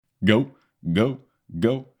Go, go,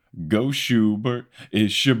 go. Go Schubert,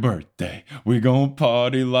 it's your birthday. We're gonna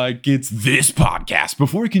party like it's this podcast.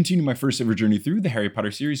 Before I continue my first ever journey through the Harry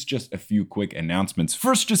Potter series, just a few quick announcements.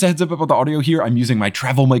 First, just a heads up about the audio here. I'm using my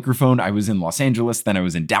travel microphone. I was in Los Angeles, then I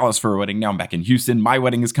was in Dallas for a wedding. Now I'm back in Houston. My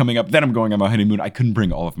wedding is coming up. Then I'm going on my honeymoon. I couldn't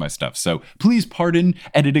bring all of my stuff. So please pardon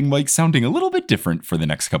editing mic sounding a little bit different for the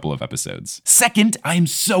next couple of episodes. Second, I am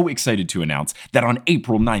so excited to announce that on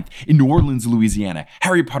April 9th in New Orleans, Louisiana,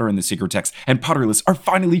 Harry Potter and the Sacred Text and Potterless are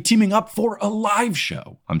finally teaming up for a live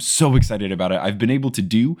show. I'm so excited about it. I've been able to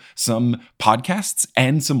do some podcasts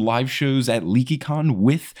and some live shows at LeakyCon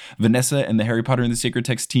with Vanessa and the Harry Potter and the Sacred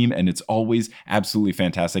Text team, and it's always absolutely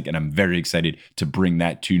fantastic, and I'm very excited to bring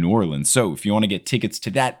that to New Orleans. So if you want to get tickets to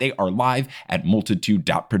that, they are live at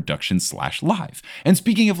multitude.production/live. And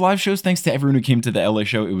speaking of live shows, thanks to everyone who came to the LA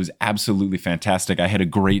show. It was absolutely fantastic. I had a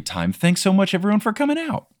great time. Thanks so much, everyone, for coming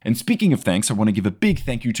out. And speaking of thanks, I want to give a big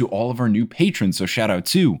thank you to all of our new patrons. So shout out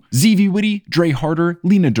to ZV Whitty, Dre Harder,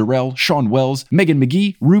 Lena Durrell, Sean Wells, Megan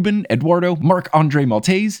McGee, Ruben, Eduardo, Marc-Andre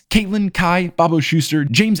Maltese, Caitlin, Kai, Bobo Schuster,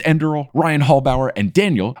 James Enderl, Ryan Hallbauer, and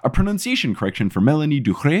Daniel, a pronunciation correction for Melanie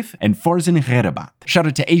Duchref and Farzin Gherebat. Shout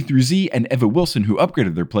out to A through Z and Eva Wilson, who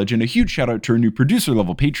upgraded their pledge, and a huge shout out to our new producer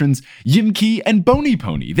level patrons, Yim Key and Boney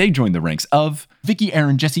Pony. They joined the ranks of Vicky,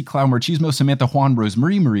 Aaron, Jesse, Clow, Marchismo, Samantha, Juan,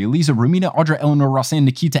 Rosemary, Maria, Lisa, Romina, Audra, Eleanor, Rosanne,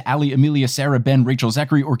 Nikita, Ali, Amelia, Sarah, Ben, Rachel,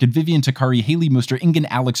 Zachary, Orchid, Vivian, Takari, Haley, Moster, Ingen,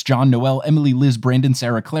 Alex, John, Noel, Emily, Liz, Brandon,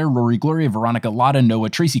 Sarah, Claire, Rory, Gloria, Veronica, Lotta, Noah,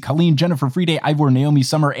 Tracy, Colleen, Jennifer, Friday, Ivor, Naomi,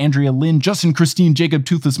 Summer, Andrea, Lynn, Justin, Christine, Jacob,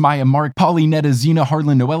 Toothless, Maya, Mark, Polly, Netta, Zena,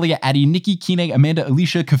 Harlan, Noelia, Addie, Nikki, Kine, Amanda,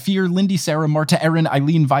 Alicia, Kafir, Lindy, Sarah, Marta, Erin,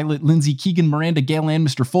 Eileen, Violet, Lindsay, Keegan, Miranda, Gail Ann,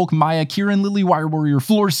 Mr. Folk, Maya, Kieran, Lily, Wire Warrior,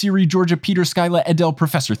 Floor, Siri, Georgia, Peter, Skyla, Edel,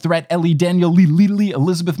 Professor Threat, Ellie, Daniel, Lee, Lily,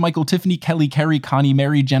 Elizabeth, Michael, Tiffany, Kelly, Carrie, Connie,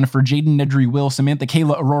 Mary, Jennifer, Jaden, Nedry, Will, Samantha,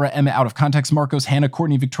 Kayla, Aurora, Emma, Out of Context, Marcos, Hannah,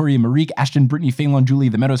 Courtney, Victoria, Marique, Ashton, Brittany, Phelan, Julie,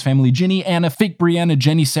 The Meadows Family, Ginny, Anna, Fake Brianna,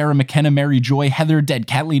 Jenny, Sarah, McKenna, Mary, Joy, Heather, Dead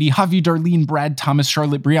Cat Lady, Javi, Darlene, Brad, Thomas,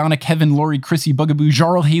 Charlotte, Brianna, Kevin, Lori, Chrissy, Bugaboo,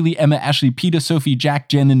 Jarl, Haley, Emma, Ashley, Peta, Sophie, Jack,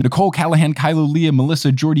 Jen, and Nicole, Callahan, Kylo, Leah,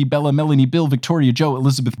 Melissa, Jordy, Bella, Melanie, Bill, Victoria, Joe,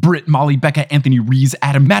 Elizabeth, Britt, Molly, Becca, Anthony, Rees,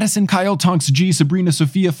 Adam, Madison, Kyle, Tonks, G, Sabrina,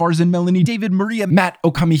 Sophia, Farzan, Melanie, David, Maria, Matt,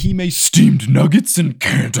 Okamihime, Steamed Nuggets, and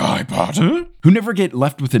Can't I Potter? Who never get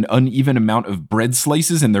left with an uneven amount of bread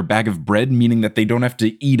slices in their bag of bread, meaning that they don't have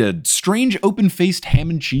to eat a strange open-faced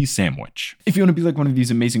ham and cheese sandwich. If you want to be like one of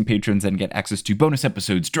these amazing patrons and get access to bonus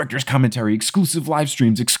episodes, director's commentary, exclusive live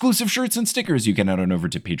streams, exclusive shirts and stickers, you can head on over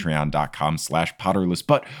to patreon.com/Potterless.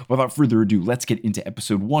 But without further ado, let's get into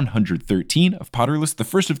episode 113 of Potterless, the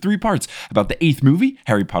first of 3 parts about the 8th movie,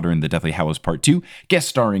 Harry Potter and the Deathly Hallows Part 2, guest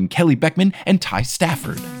starring Kelly Beckman and Ty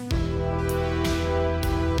Stafford.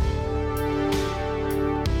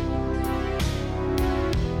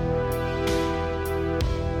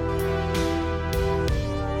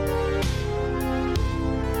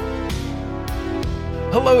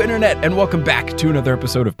 Hello, Internet, and welcome back to another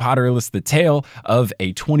episode of Potterless, the tale of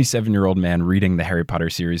a 27-year-old man reading the Harry Potter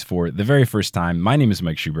series for the very first time. My name is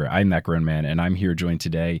Mike Schubert. I'm that grown man, and I'm here joined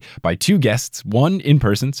today by 2 guests. One in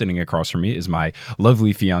person, sitting across from me, is my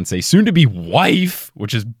lovely fiance, soon-to-be wife,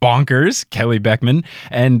 which is bonkers, Kelly Beckman,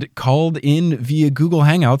 and called in via Google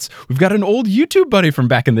Hangouts. We've got an old YouTube buddy from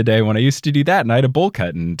back in the day when I used to do that, and I had a bowl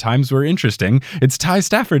cut, and times were interesting. It's Ty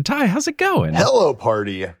Stafford. Ty, how's it going? Hello,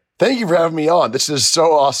 party. Thank you for having me on. This is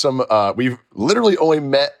so awesome. We've literally only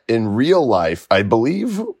met in real life, I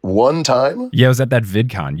believe, one time. Yeah, I was at that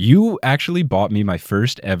VidCon. You actually bought me my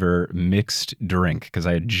first ever mixed drink because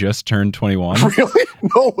I had just turned 21. Really?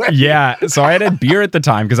 No way. Yeah, so I had a beer at the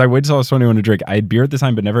time because I waited till I was 21 to drink. I had beer at the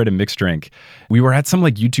time, but never had a mixed drink. We were at some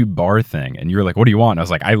like YouTube bar thing, and you were like, "What do you want?" I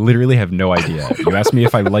was like, "I literally have no idea." You asked me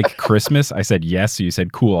if I like Christmas. I said yes. So you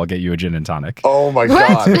said, "Cool, I'll get you a gin and tonic." Oh my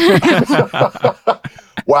God.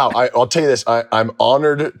 Wow, I'll tell you this. I'm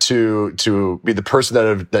honored to be the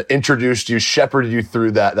person that introduced you, shepherded you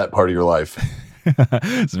through that part of your life.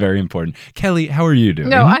 It's very important. Kelly, how are you doing?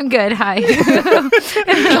 No, I'm good. Hi.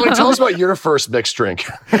 Kelly, tell us about your first mixed drink.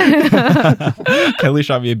 Kelly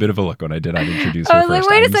shot me a bit of a look when I'd introduce her I was like, first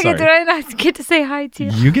wait time. a second, did I not get to say hi to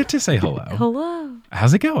you? You get to say hello. Hello.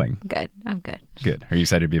 How's it going? Good. I'm good. Good. Are you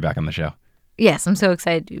excited to be back on the show? Yes, I'm so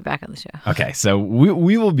excited to be back on the show. Okay, so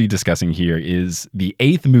we will be discussing here is the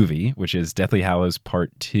 8th movie, which is Deathly Hallows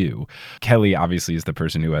Part 2. Kelly obviously is the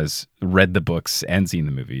person who has read the books and seen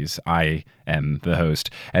the movies. I am the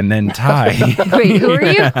host. And then Ty. Wait, who are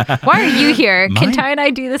you? Why are you here? Can Ty and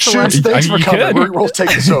I do this alone? Thanks for coming. We'll take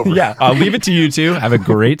this over. Yeah, I'll leave it to you two. Have a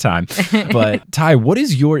great time. But Ty, what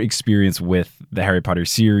is your experience with the Harry Potter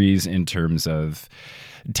series in terms of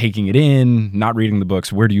taking it in, not reading the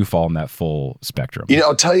books? Where do you fall in that full spectrum?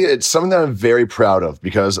 I'll tell you, it's something that I'm very proud of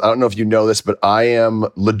because I don't know if you know this, but I am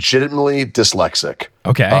legitimately dyslexic.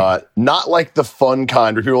 Okay. Not like the fun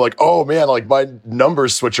kind where people are like, oh man, like my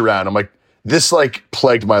numbers switch around. I'm like, this like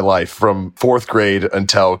plagued my life from 4th grade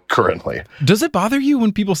until currently. Does it bother you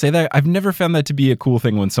when people say that? I've never found that to be a cool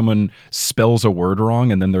thing when someone spells a word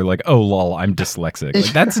wrong and then they're like, oh, lol, I'm dyslexic. Like,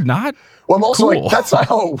 that's not Well, I'm also cool. like, that's not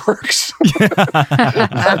how it works.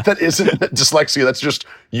 that isn't dyslexia. That's just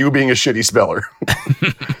you being a shitty speller.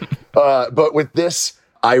 But with this,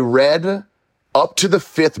 I read up to the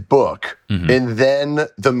 5th book, and then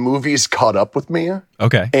the movies caught up with me.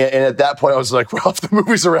 Okay. And at that point, I was like, well, if the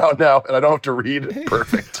movie's around now and I don't have to read,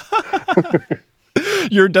 perfect.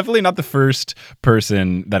 You're definitely not the first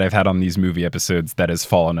person that I've had on these movie episodes that has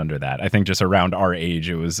fallen under that. I think just around our age,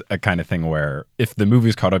 it was a kind of thing where if the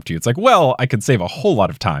movie's caught up to you, it's like, well, I could save a whole lot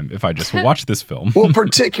of time if I just watch this film. Well,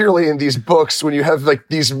 particularly in these books, when you have like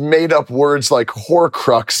these made up words like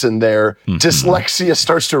Horcrux in there, dyslexia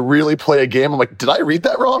starts to really play a game. I'm like, did I read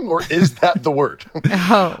that wrong? Or is that the word?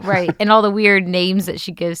 Oh, right. And all the weird names that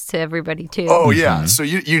she gives to everybody, too. Oh, yeah. So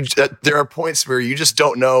you there are points where you just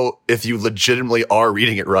don't know if you legitimately are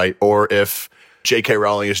reading it right or if J.K.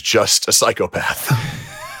 Rowling is just a psychopath.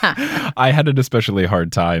 I had an especially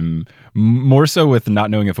hard time, more so with not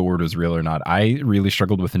knowing if a word was real or not. I really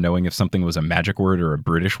struggled with knowing if something was a magic word or a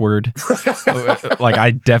British word. Like,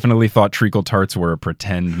 I definitely thought treacle tarts were a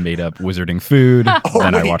pretend made-up wizarding food.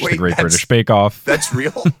 Then I watched The Great British Bake Off. That's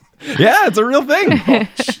real? Yeah, it's a real thing.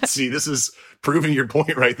 See, this is proving your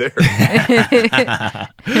point right there.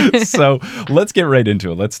 So let's get right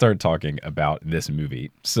into it. Let's start talking about this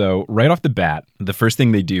movie. So right off the bat, the first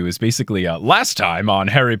thing they do is basically last time on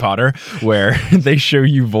Harry Potter, where they show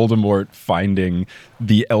you Voldemort finding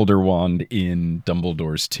the Elder Wand in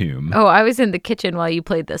Dumbledore's tomb. Oh, I was in the kitchen while you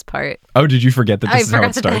played this part. Oh, did you forget that this is how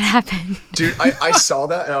it forgot that starts? happened. Dude, I saw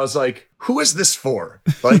that and I was like, who is this for?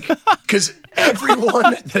 Like, because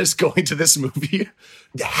everyone that is going to this movie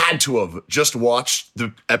had to have just watched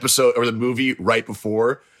the episode or the movie right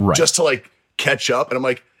before, just to like catch up. And I'm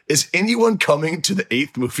like, is anyone coming to the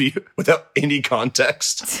 8th movie without any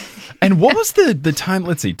context? And what was the time?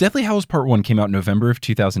 Let's see. Deathly Hallows Part 1 came out in November of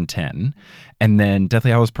 2010. And then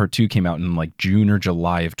Deathly Hallows Part 2 came out in like June or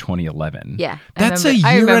July of 2011. Yeah. That's a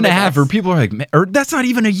year and a half where people are like, or that's not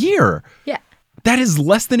even a year. Yeah. That is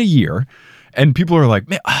less than a year. And people are like,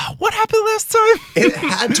 man, what happened last time? It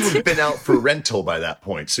had to have been out for rental by that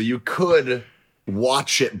point. So you could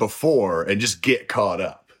watch it before and just get caught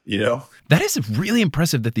up, you know? That is really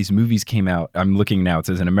impressive that these movies came out. I'm looking now. It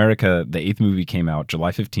says in America, the 8th movie came out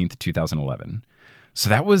July 15th, 2011. So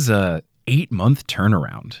that was a 8-month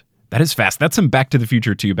turnaround. That is fast. That's some Back to the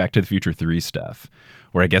Future 2, Back to the Future 3 stuff,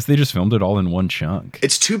 where I guess they just filmed it all in one chunk.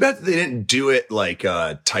 It's too bad that they didn't do it like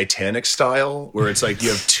Titanic style, where it's like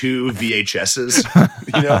you have 2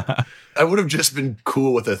 VHSs, you know? I would have just been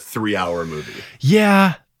cool with a 3-hour movie.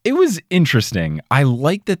 Yeah, it was interesting. I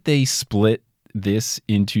like that they split this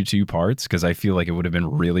into 2 parts because I feel like it would have been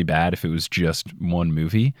really bad if it was just one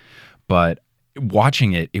movie. But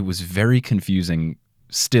watching it, it was very confusing.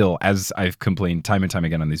 Still, as I've complained time and time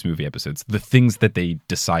again on these movie episodes, the things that they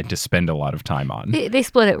decide to spend a lot of time on. They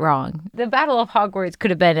split it wrong. The Battle of Hogwarts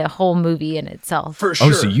could have been a whole movie in itself. For sure.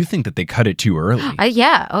 Oh, so you think that they cut it too early?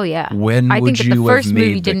 Yeah. Oh, yeah. When I would think that you the first have movie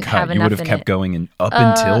made the didn't have cut? You would enough have in kept it. going up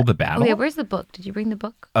until the battle? Oh, yeah. Where's the book? Did you bring the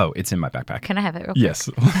book? Oh, it's in my backpack. Can I have it real quick? Yes.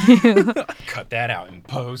 Cut that out in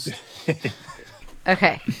post.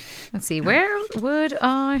 Okay. Let's see. Where would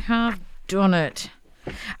I have done it?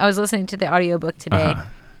 I was listening to the audiobook today,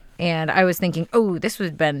 and I was thinking, oh, this would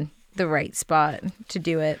have been the right spot to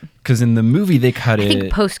do it. Because in the movie, they cut I it...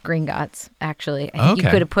 think post-Gringotts, actually. I think you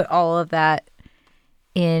could have put all of that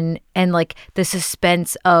in, and like the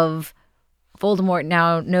suspense of Voldemort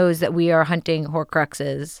now knows that we are hunting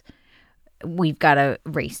Horcruxes. We've got to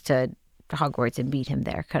race to Hogwarts and beat him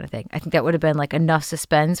there, kind of thing. I think that would have been like enough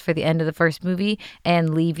suspense for the end of the first movie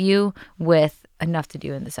and leave you with enough to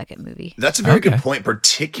do in the second movie. That's a very good point,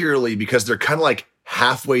 particularly because they're kind of like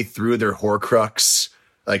halfway through their Horcrux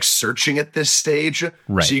like searching at this stage.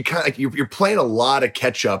 Right. So you kind of like you're playing a lot of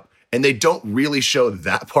catch up, and they don't really show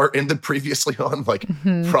that part in the previously on, like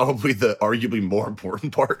probably the arguably more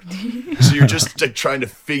important part. So you're just like trying to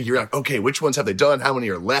figure out, okay, which ones have they done? How many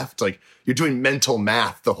are left? Like you're doing mental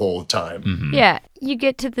math the whole time. Yeah, you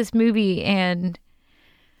get to this movie and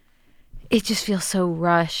it just feels so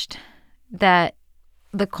rushed that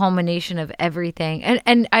the culmination of everything,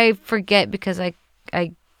 and I forget because I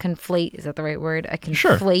conflate, is that the right word? I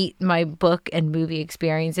conflate my book and movie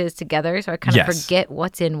experiences together, so I kind of forget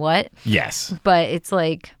what's in what. Yes. But it's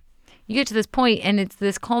like, you get to this point and it's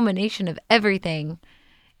this culmination of everything,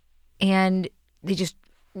 and they just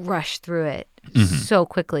rush through it so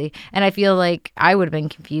quickly. And I feel like I would have been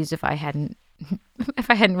confused if I hadn't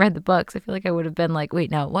read the books. I feel like I would have been like,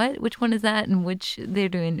 wait, now what? Which one is that? And which they're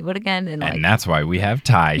doing what again? And that's why we have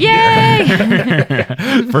Ty here.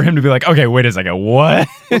 For him to be like, okay, wait a second, what?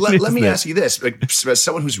 Well, let me ask you this. Like, as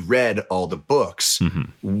someone who's read all the books,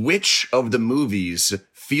 which of the movies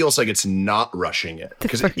feels like it's not rushing it?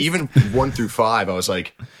 Because even 1 through 5, I was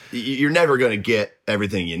like, you're never going to get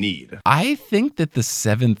everything you need. I think that the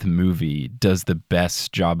 7th movie does the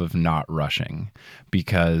best job of not rushing,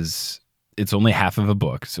 because it's only half of a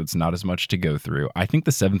book, so it's not as much to go through. I think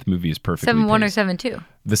the 7th movie is perfectly 7-1 paced. or 7-2?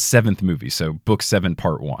 The 7th movie, so book 7,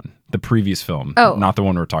 part 1, the previous film, not the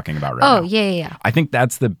one we're talking about right now. Oh, yeah. I think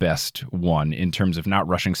that's the best one in terms of not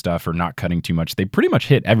rushing stuff or not cutting too much. They pretty much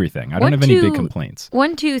hit everything. I don't have any big complaints.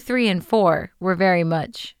 1, 2, 3, and 4 were very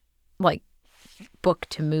much like book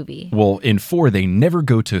to movie. Well, in 4, they never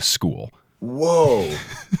go to school. Whoa.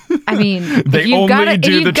 I mean, they only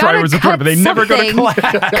do the Triwoods report, but they never go to class.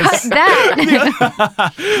 Cut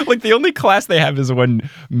that. Like, the only class they have is when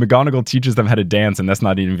McGonagall teaches them how to dance, and that's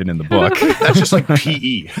not even in the book. That's just like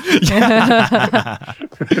PE.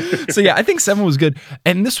 So yeah, I think 7 was good.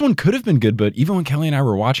 And this one could have been good, but even when Kelly and I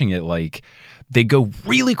were watching it, like, they go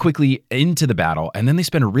really quickly into the battle, and then they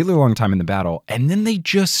spend a really long time in the battle, and then they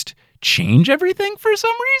just change everything for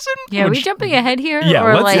some reason. Yeah, are we jumping ahead here? Yeah,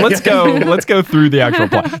 or let's go through the actual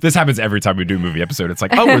plot. This happens every time we do a movie episode. It's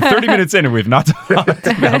like, oh, we're 30 minutes in and we've not talked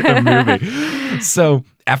about the movie. So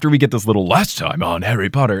after we get this little last time on Harry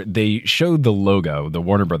Potter, they show the logo, the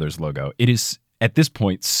Warner Brothers logo. It is at this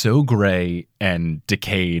point so gray and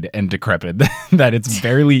decayed and decrepit that it's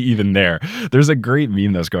barely even there. There's a great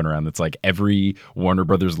meme that's going around that's like every Warner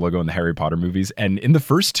Brothers logo in the Harry Potter movies. And in the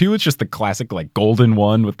first 2, it's just the classic like golden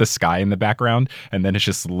one with the sky in the background. And then it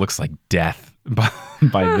just looks like death by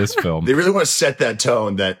this film. They really want to set that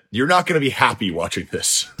tone that you're not going to be happy watching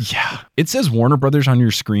this. Yeah. It says Warner Brothers on your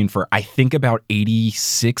screen for, I think, about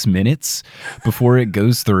 86 minutes before it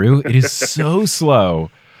goes through. It is so slow.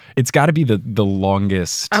 It's got to be the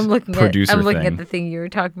longest producer I'm looking at the thing you were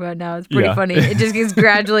talking about now. It's pretty funny. It just gets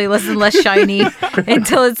gradually less and less shiny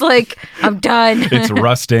until it's like, I'm done. It's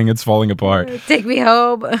rusting. It's falling apart. Take me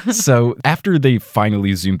home. So after they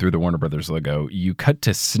finally zoom through the Warner Brothers logo, you cut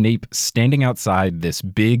to Snape standing outside this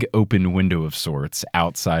big open window of sorts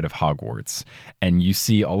outside of Hogwarts. And you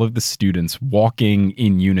see all of the students walking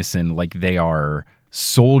in unison like they are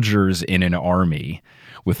soldiers in an army,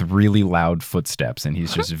 with really loud footsteps, and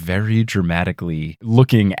he's just very dramatically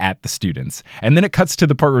looking at the students. And then it cuts to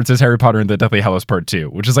the part where it says Harry Potter and the Deathly Hallows Part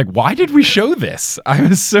 2, which is like, why did we show this? I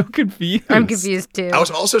was so confused. I'm confused too. I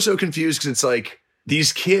was also so confused because it's like,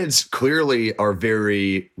 these kids clearly are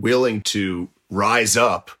very willing to rise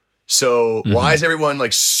up. So why is everyone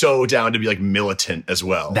like so down to be like militant as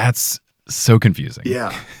well? That's so confusing.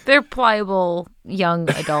 Yeah. They're pliable young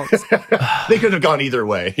adults. They could have gone either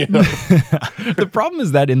way. You know? The problem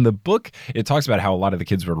is that in the book, it talks about how a lot of the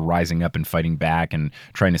kids were rising up and fighting back and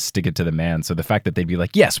trying to stick it to the man. So the fact that they'd be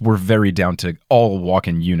like, yes, we're very down to all walk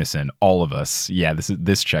in unison, all of us. Yeah,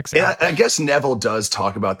 this checks out. And I guess Neville does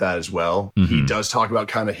talk about that as well. He does talk about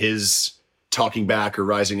kind of his talking back or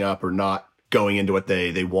rising up or not going into what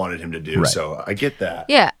they wanted him to do. Right. So I get that.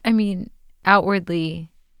 Yeah, I mean, outwardly,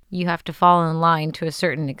 you have to fall in line to a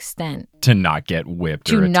certain extent. To not get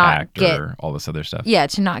whipped or attacked or all this other stuff. Yeah,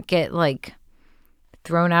 to not get, like,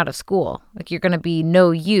 thrown out of school. Like, you're going to be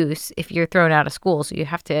no use if you're thrown out of school. So you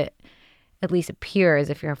have to at least appear as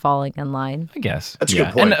if you're falling in line. I guess. That's a good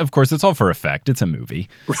point. And, of course, it's all for effect. It's a movie.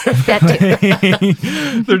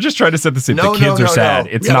 That too. They're just trying to set the scene. The kids are sad.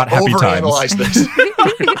 It's not happy times. This.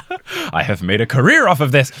 I have made a career off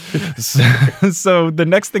of this. So the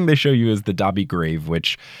next thing they show you is the Dobby grave,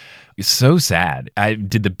 which is so sad. I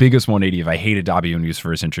did the biggest 180 if I hated Dobby when he was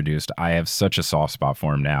first introduced. I have such a soft spot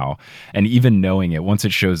for him now. And even knowing it, once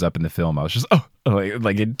it shows up in the film, I was just,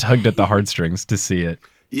 like it tugged at the heartstrings to see it.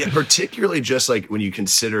 Yeah, particularly just like when you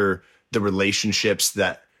consider the relationships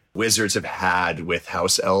that wizards have had with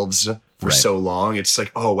house elves for so long. It's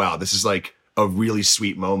like, oh, wow, this is like a really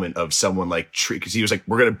sweet moment of someone like because he was like,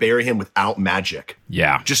 we're going to bury him without magic.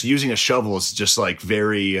 Yeah. Just using a shovel is just like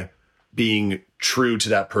very being true to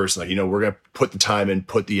that person. Like, you know, we're going to put the time in,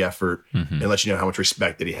 put the effort, and let you know how much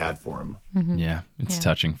respect that he had for him. Yeah, it's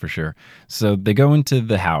touching for sure. So they go into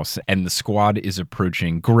the house, and the squad is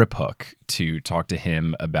approaching Grip Hook to talk to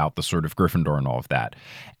him about the sort of Gryffindor and all of that.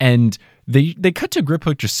 And they cut to Grip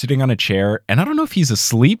Hook just sitting on a chair, and I don't know if he's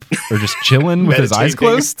asleep or just chilling with his eyes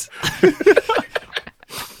closed.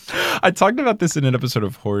 I talked about this in an episode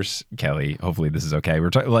of Horse, Kelly. Hopefully this is okay. We're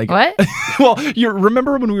talking like what? Well, you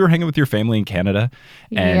remember when we were hanging with your family in Canada,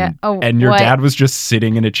 and and your dad was just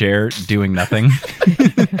sitting in a chair doing nothing,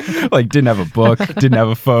 like didn't have a book, didn't have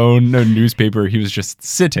a phone, no newspaper. He was just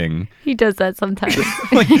sitting. He does that sometimes.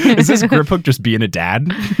 Like, is this Grip Hook just being a dad?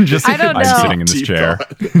 Just I don't know. I'm sitting in this chair.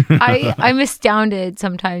 I'm astounded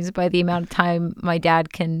sometimes by the amount of time my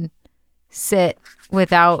dad can sit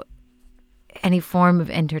without any form of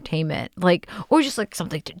entertainment, like, or just like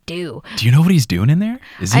something to do. Do you know what he's doing in there?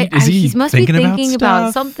 Is he must thinking be thinking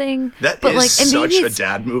about stuff? Something? That is like, such a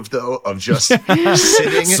dad move, though, of just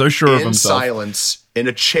sitting so sure in of silence in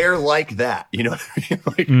a chair like that. You know what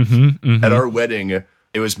I mean? Like, at our wedding,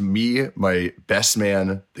 it was me, my best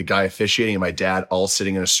man, the guy officiating, and my dad all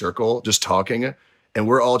sitting in a circle, just talking. And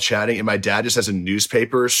we're all chatting, and my dad just has a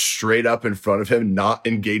newspaper straight up in front of him, not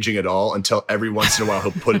engaging at all, until every once in a while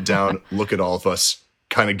he'll put it down, look at all of us,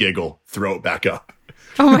 kind of giggle, throw it back up.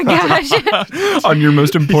 Oh my gosh. On your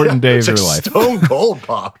most important day of your life. Stone cold,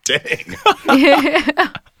 Pop. Dang.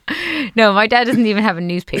 No, my dad doesn't even have a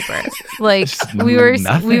newspaper. Like we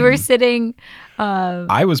were sitting.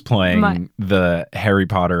 I was playing the Harry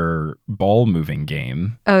Potter ball moving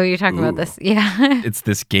game. Oh, you're talking about this. Yeah. It's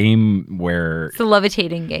this game where... It's the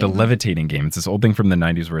levitating game. The levitating game. It's this old thing from the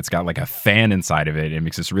 90s where it's got like a fan inside of it and it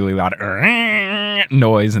makes this really loud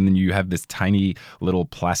noise. And then you have this tiny little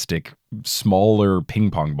plastic, smaller ping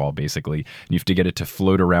pong ball, basically. And you have to get it to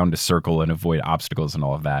float around a circle and avoid obstacles and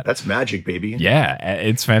all of that. That's magic, baby. Yeah,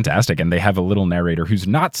 it's fantastic. And they have a little narrator who's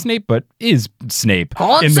not Snape, but is Snape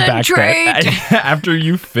in the back. After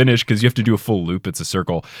you finish, because you have to do a full loop, it's a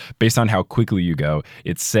circle. Based on how quickly you go,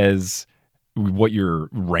 it says what your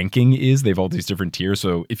ranking is. They have all these different tiers.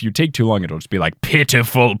 So if you take too long, it'll just be like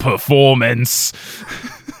pitiful performance.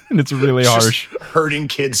 And it's really harsh. Hurting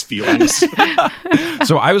kids' feelings.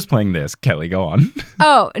 So I was playing this. Kelly, go on.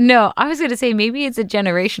 Oh, no. I was going to say maybe it's a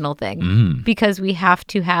generational thing because we have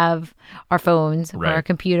to have our phones or our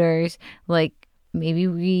computers. Like maybe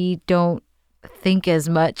we don't think as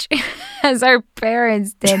much as our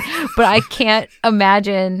parents did, but I can't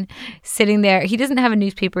imagine sitting there. He doesn't have a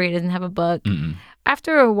newspaper. He doesn't have a book.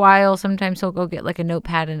 After a while, sometimes he'll go get like a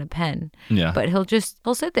notepad and a pen. Yeah. But he'll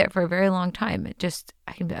sit there for a very long time.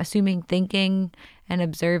 I'm assuming thinking and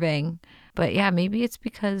observing. But yeah, maybe it's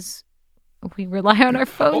because we rely on our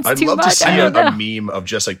phones too much. I'd love to see a meme of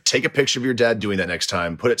just like take a picture of your dad doing that next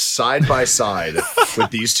time, put it side by side with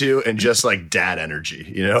these two, and just like dad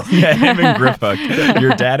energy, you know? Yeah, him and Grip Hook.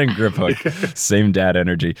 Your dad and Grip Hook. Same dad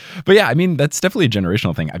energy. But yeah, I mean, that's definitely a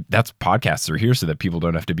generational thing. That's podcasts are here so that people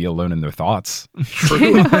don't have to be alone in their thoughts.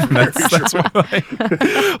 True. That's what,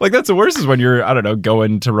 like that's the worst is when you're, I don't know,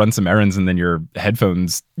 going to run some errands and then your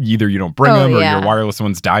headphones, either you don't bring them or your wireless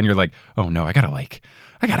ones die and you're like, oh no, I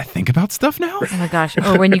gotta think about stuff now. Oh my gosh.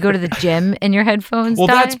 Or when you go to the gym and your headphones die.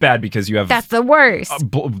 That's bad because you have... That's the worst.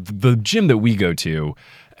 The gym that we go to,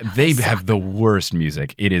 they have the worst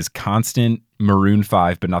music. It is constant Maroon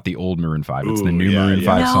 5, but not the old Maroon 5. It's the new Maroon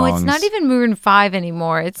 5 songs. No, it's not even Maroon 5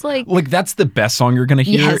 anymore. It's like that's the best song you're gonna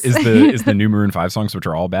hear is the new Maroon 5 songs, which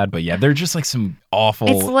are all bad. But yeah, they're just like some awful,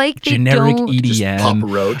 it's like generic EDM. Just Papa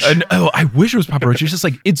Roach. I wish it was Papa Roach. It's just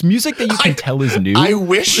like it's music that you can tell is new. I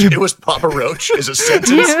wish it was Papa Roach is a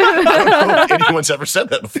sentence. I don't know if anyone's ever said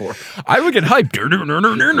that before. I would get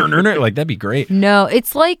hyped. Like that'd be great. No,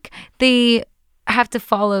 it's like they have to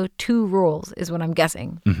follow two rules is what I'm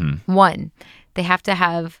guessing. One, they have to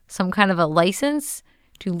have some kind of a license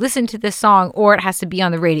to listen to this song or it has to be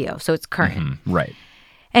on the radio so it's current. Right.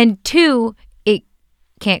 And two, it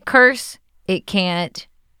can't curse, it can't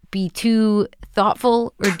be too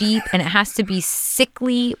thoughtful or deep, and it has to be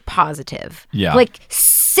sickly positive. Yeah. Like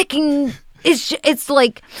sicking, it's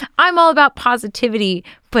like I'm all about positivity,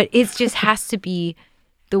 but it just has to be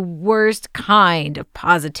the worst kind of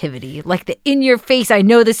positivity, like the in your face, I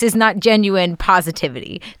know this is not genuine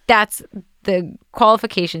positivity. That's the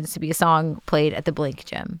qualifications to be a song played at the Blink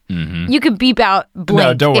Gym. You can beep out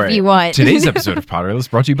Blink if you want. Today's episode of Potterless is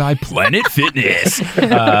brought to you by Planet Fitness.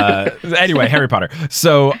 Anyway, Harry Potter.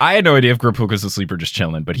 So I had no idea if Grip Hook was asleep or just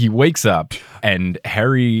chilling, but he wakes up and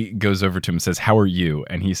Harry goes over to him and says, "How are you?"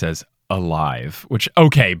 And he says, alive, which,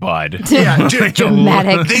 okay, bud. Yeah, dude.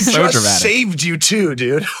 Dramatic. They So just dramatic. saved you too,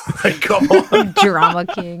 dude. Like, come on. Drama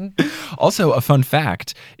king. Also, a fun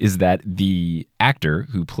fact is that the actor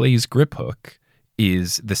who plays Griphook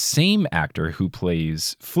is the same actor who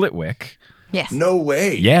plays Flitwick. Yes. No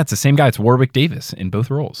way. Yeah, it's the same guy. It's Warwick Davis in both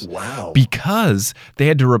roles. Wow. Because they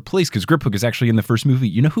had to replace, because Griphook is actually in the first movie.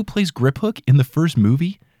 You know who plays Griphook in the first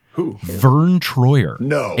movie? Who? Vern Troyer.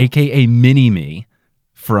 No. AKA Mini-Me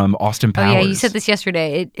from Austin Powers. Oh, yeah, you said this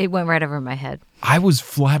yesterday. It went right over my head. I was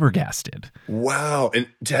flabbergasted. Wow. And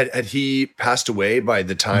had he passed away by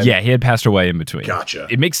the time? Yeah, he had passed away in between. Gotcha.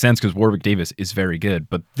 It makes sense because Warwick Davis is very good,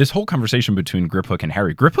 but this whole conversation between Griphook and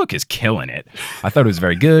Harry, Griphook is killing it. I thought it was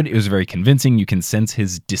very good. It was very convincing. You can sense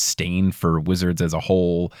his disdain for wizards as a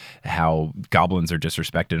whole, how goblins are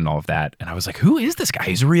disrespected and all of that. And I was like, who is this guy?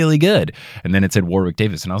 He's really good. And then it said Warwick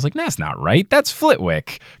Davis, and I was like, that's not right. That's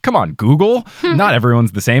Flitwick. Come on, Google. Not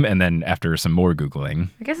everyone's the same. And then after some more Googling,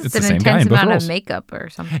 I guess it's it's the an same guy intense in both amount roles. of makeup or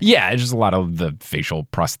something. Yeah, it's just a lot of the facial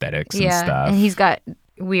prosthetics and stuff. And he's got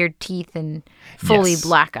weird teeth and fully Yes.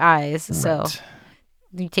 black eyes. So Right.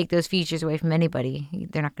 you take those features away from anybody,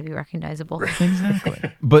 they're not going to be recognizable. Exactly.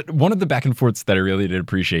 But one of the back and forths that I really did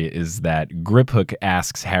appreciate is that Griphook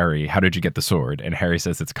asks Harry, how did you get the sword? And Harry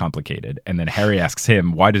says it's complicated. And then Harry asks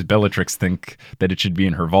him, why does Bellatrix think that it should be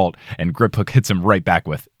in her vault? And Griphook hits him right back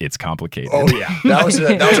with, it's complicated. Oh, yeah. That was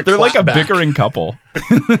a They're like a clapback. bickering couple.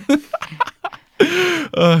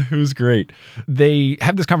 It was great. They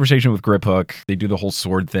have this conversation with Griphook. They do the whole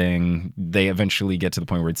sword thing. They eventually get to the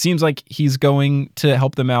point where it seems like he's going to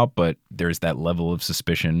help them out, but there's that level of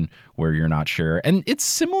suspicion where you're not sure. And it's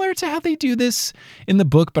similar to how they do this in the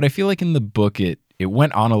book, but I feel like in the book it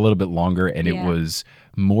went on a little bit longer and it was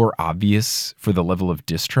more obvious for the level of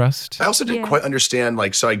distrust. I also didn't quite understand,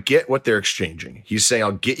 like, so I get what they're exchanging. He's saying,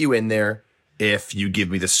 I'll get you in there if you give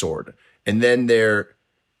me the sword. And then they're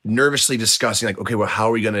nervously discussing, like, okay, well, how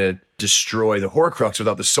are we going to destroy the Horcrux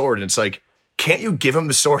without the sword? And it's like, can't you give him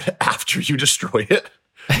the sword after you destroy it?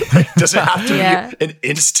 Like, does it have to be an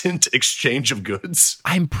instant exchange of goods?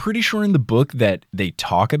 I'm pretty sure in the book that they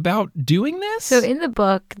talk about doing this. So in the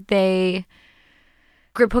book,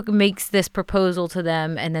 Griphook makes this proposal to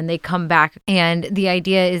them, and then they come back. And the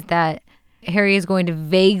idea is that Harry is going to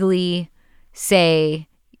vaguely say,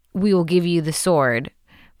 we will give you the sword,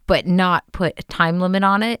 but not put a time limit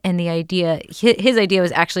on it. And the idea, his idea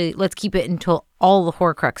was actually, let's keep it until all the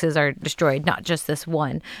Horcruxes are destroyed, not just this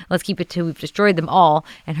one. Let's keep it till we've destroyed them all.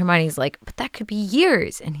 And Hermione's like, but that could be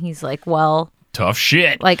years. And he's like, well, tough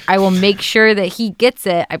shit. like, I will make sure that he gets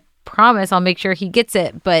it. I promise I'll make sure he gets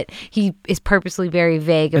it. But he is purposely very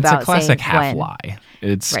vague about saying It's a classic half when. lie.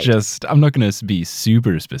 It's just, I'm not going to be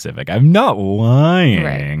super specific. I'm not lying.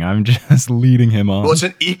 Right. I'm just leading him on. Well, it's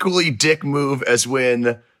an equally dick move as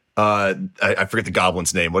when, I forget the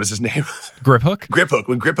goblin's name. What is his name? Griphook? Griphook.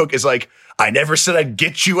 When Griphook is like, I never said I'd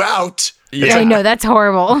get you out. Yeah. I know, that's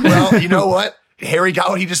horrible. Well, you know what? Harry got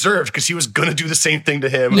what he deserved because he was going to do the same thing to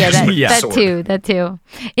him. Yeah, just with the that sword. that too.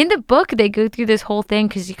 In the book, they go through this whole thing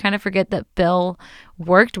because you kind of forget that Bill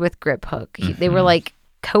worked with Griphook. They were like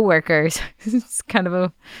co-workers. It's kind of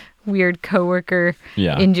a weird co-worker,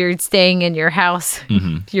 injured, staying in your house.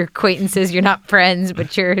 Your acquaintances, you're not friends,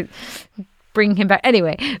 but you're bringing him back.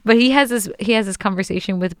 Anyway, but he has this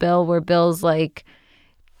conversation with Bill where Bill's like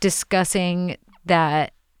discussing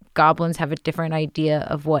that goblins have a different idea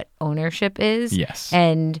of what ownership is. Yes.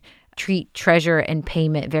 And treat treasure and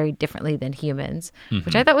payment very differently than humans,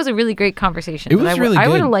 which I thought was a really great conversation. It was really I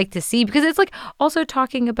would good. have liked to see, because it's like also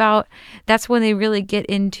talking about, that's when they really get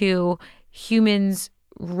into humans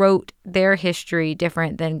wrote their history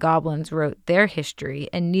different than goblins wrote their history,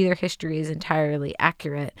 and neither history is entirely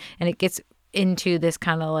accurate. And it gets into this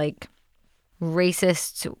kind of like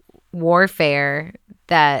racist warfare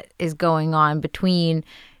that is going on between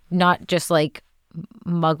not just like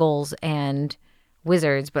muggles and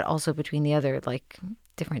wizards, but also between the other like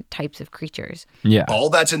different types of creatures. Yeah. All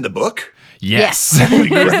that's in the book? Yes. There's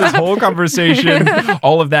this whole conversation,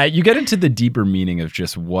 all of that. You get into the deeper meaning of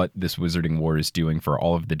just what this Wizarding War is doing for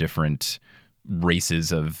all of the different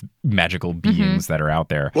races of magical beings that are out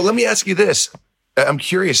there. Well, let me ask you this. I'm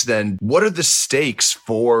curious then, what are the stakes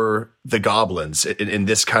for the goblins in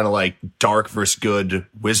this kind of like dark versus good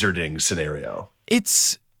wizarding scenario?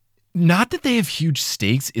 It's not that they have huge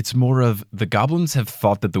stakes. It's more of the goblins have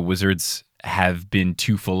thought that the wizards have been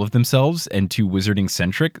too full of themselves and too wizarding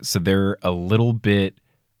centric. So they're a little bit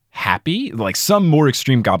happy. Like some more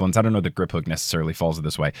extreme goblins, I don't know that Griphook necessarily falls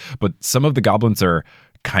this way, but some of the goblins are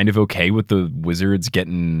kind of okay with the wizards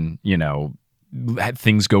getting,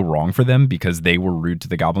 things go wrong for them because they were rude to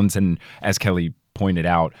the goblins. And as Kelly pointed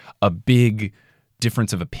out, a big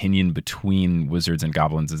difference of opinion between wizards and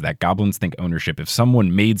goblins is that goblins think ownership. If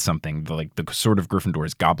someone made something, like the Sword of Gryffindor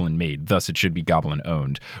is goblin made, thus it should be goblin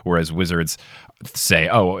owned. Whereas wizards say,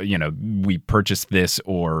 oh, we purchased this,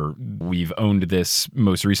 or we've owned this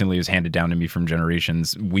most recently, it was handed down to me from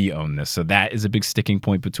generations, we own this. So that is a big sticking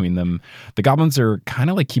point between them. The goblins are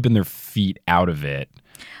kind of like keeping their feet out of it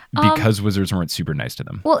because wizards weren't super nice to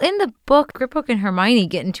them. Well, in the book, Griphook and Hermione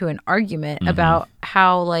get into an argument about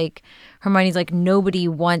how, like, Hermione's like, nobody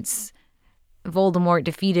wants Voldemort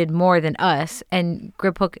defeated more than us. And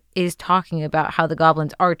Griphook is talking about how the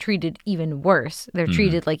goblins are treated even worse. They're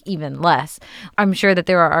treated like even less. I'm sure that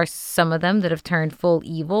there are some of them that have turned full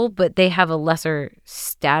evil, but they have a lesser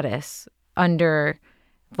status under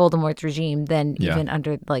Voldemort's regime than even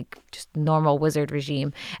under like just normal wizard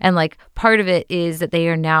regime. And like part of it is that they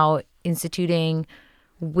are now instituting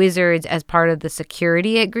wizards as part of the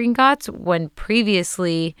security at Gringotts, when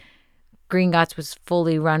previously Gringotts was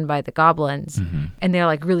fully run by the goblins. And they're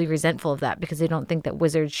like really resentful of that because they don't think that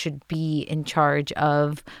wizards should be in charge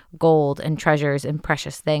of gold and treasures and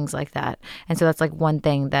precious things like that. And so that's like one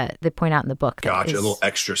thing that they point out in the book. Gotcha, a little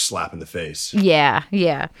extra slap in the face. Yeah.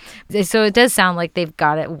 So it does sound like they've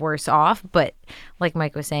got it worse off, but like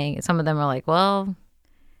Mike was saying, some of them are like, well,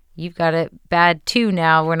 you've got it bad too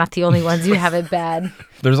now. We're not the only ones who have it bad.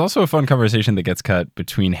 There's also a fun conversation that gets cut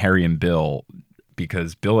between Harry and Bill,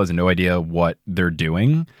 because Bill has no idea what they're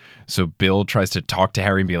doing. So Bill tries to talk to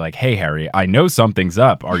Harry and be like, hey, Harry, I know something's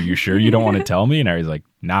up. Are you sure you don't want to tell me? And Harry's like,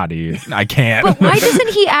 nah, dude, I can't. But why doesn't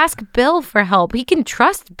he ask Bill for help? He can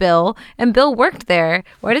trust Bill, and Bill worked there.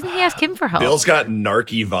 Why doesn't he ask him for help? Bill's got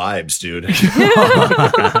narky vibes, dude.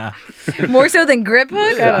 More so than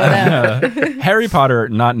Griphook? I don't know. Harry Potter,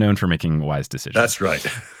 not known for making wise decisions. That's right.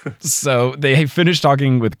 So they finish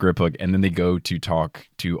talking with Griphook, and then they go to talk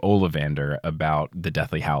to Ollivander about the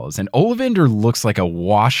Deathly Hallows. And Ollivander looks like a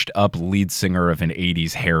washed-up lead singer of an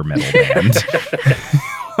 80s hair metal band.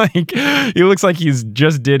 Like, he looks like he's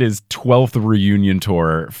just did his 12th reunion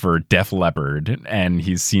tour for Def Leppard, and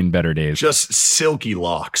he's seen better days. Just silky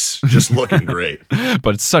locks, just looking great.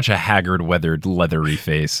 But it's such a haggard, weathered, leathery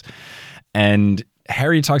face. And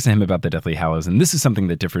Harry talks to him about the Deathly Hallows, and this is something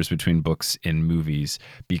that differs between books and movies,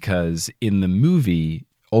 because in the movie,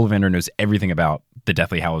 Ollivander knows everything about the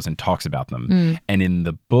Deathly Hallows and talks about them. And in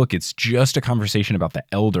the book, it's just a conversation about the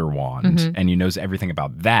Elder Wand, and he knows everything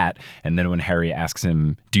about that. And then when Harry asks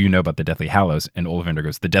him, do you know about the Deathly Hallows? And Ollivander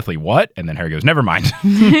goes, the Deathly what? And then Harry goes, never mind.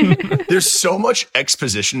 There's so much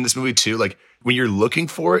exposition in this movie, too. Like, when you're looking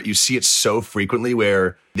for it, you see it so frequently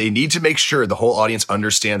where they need to make sure the whole audience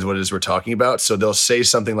understands what it is we're talking about. So they'll say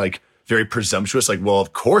something like, very presumptuous, like, well,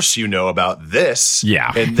 of course you know about this.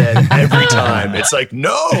 Yeah. And then every time it's like,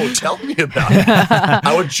 no, tell me about it.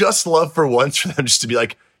 I would just love for once for them just to be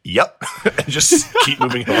like, yep, and just keep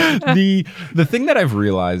moving on. The thing that I've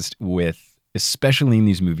realized with, especially in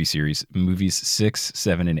these movie series, movies 6,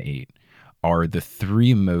 7, and 8, are the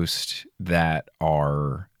three most that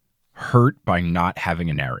are hurt by not having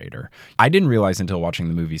a narrator. I didn't realize until watching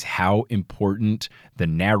the movies how important the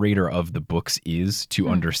narrator of the books is to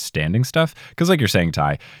understanding stuff. Because like you're saying,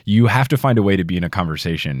 Ty, you have to find a way to be in a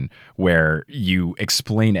conversation where you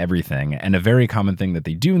explain everything. And a very common thing that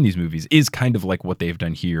they do in these movies is kind of like what they've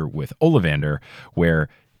done here with Ollivander, where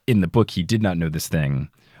in the book he did not know this thing,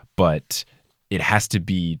 but it has to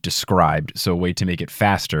be described. So a way to make it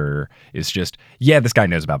faster is just, yeah, this guy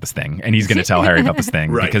knows about this thing, and he's going to tell Harry about this thing,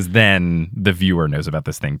 right, because then the viewer knows about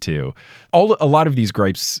this thing too. A lot of these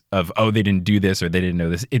gripes of, oh, they didn't do this or they didn't know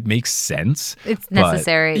this, it makes sense. It's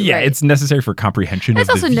necessary. Yeah, right. It's necessary for comprehension it's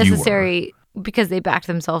of the viewer. It's also necessary because they backed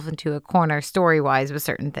themselves into a corner story-wise with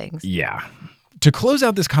certain things. Yeah. To close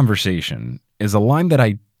out this conversation is a line that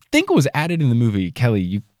I think was added in the movie. Kelly,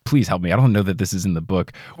 you please help me. I don't know that this is in the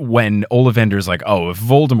book. When Ollivander's like, oh, if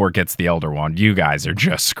Voldemort gets the Elder Wand, you guys are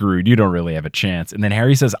just screwed. You don't really have a chance. And then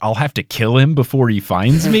Harry says, I'll have to kill him before he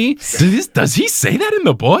finds me. Does he say that in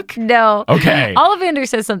the book? No. Okay. Ollivander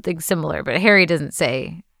says something similar, but Harry doesn't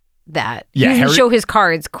say that. Yeah, he doesn't Harry, show his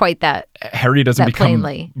cards quite that Harry doesn't become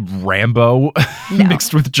plainly. Rambo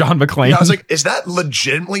mixed with John McClane. Yeah, I was like, is that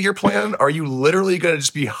legitimately your plan? Are you literally going to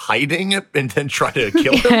just be hiding and then try to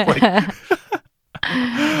kill him? Like,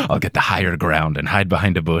 I'll get the higher ground and hide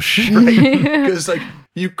behind a bush. Right? Because like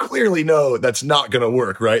you clearly know that's not going to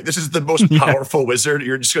work, right? This is the most powerful wizard.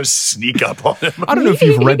 You're just going to sneak up on him. I don't know if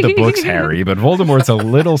you've read the books, Harry, but Voldemort's a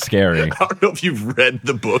little scary. I don't know if you've read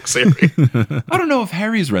the books, Harry. I don't know if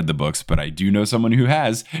Harry's read the books, but I do know someone who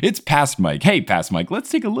has. It's Past Mike. Hey, Past Mike,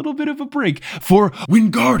 let's take a little bit of a break for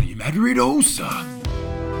Wingardium Adridosa.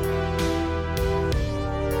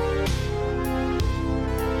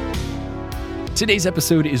 Today's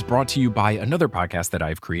episode is brought to you by another podcast that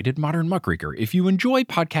I've created, Modern Muckraker. If you enjoy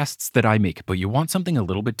podcasts that I make, but you want something a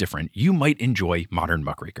little bit different, you might enjoy Modern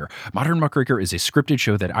Muckraker. Modern Muckraker is a scripted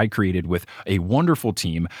show that I created with a wonderful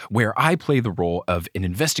team where I play the role of an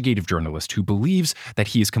investigative journalist who believes that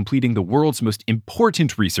he is completing the world's most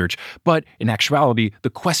important research, but in actuality, the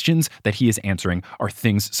questions that he is answering are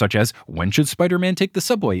things such as, when should Spider-Man take the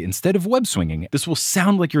subway instead of web swinging? This will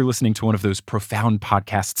sound like you're listening to one of those profound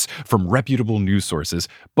podcasts from reputable news sources,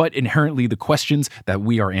 but inherently the questions that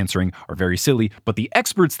we are answering are very silly, but the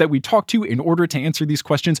experts that we talk to in order to answer these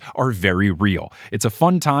questions are very real. It's a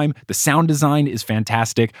fun time. The sound design is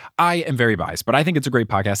fantastic. I am very biased, but I think it's a great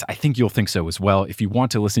podcast. I think you'll think so as well. If you want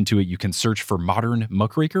to listen to it, you can search for Modern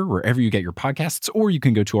Muckraker wherever you get your podcasts, or you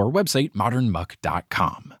can go to our website,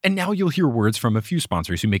 modernmuck.com. And now you'll hear words from a few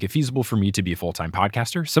sponsors who make it feasible for me to be a full-time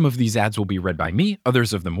podcaster. Some of these ads will be read by me,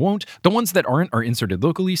 others of them won't. The ones that aren't are inserted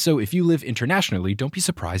locally, so if you live internationally, don't be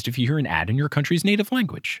surprised if you hear an ad in your country's native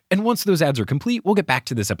language. And once those ads are complete, we'll get back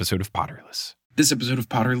to this episode of Potterless. This episode of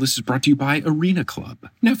Potterless is brought to you by Arena Club.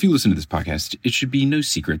 Now, if you listen to this podcast, it should be no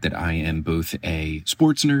secret that I am both a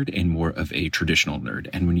sports nerd and more of a traditional nerd.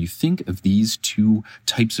 And when you think of these two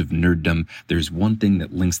types of nerddom, there's one thing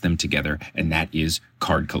that links them together, and that is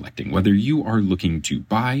card collecting. Whether you are looking to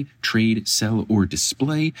buy, trade, sell, or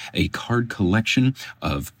display a card collection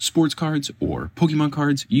of sports cards or Pokemon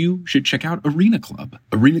cards, you should check out Arena Club.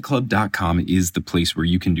 ArenaClub.com is the place where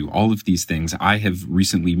you can do all of these things. I have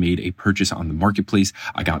recently made a purchase on the marketplace.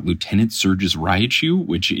 I got Lieutenant Surge's Raichu,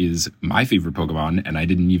 which is my favorite Pokemon, and I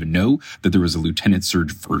didn't even know that there was a Lieutenant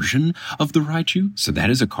Surge version of the Raichu. So that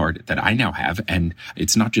is a card that I now have, and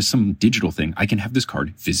it's not just some digital thing. I can have this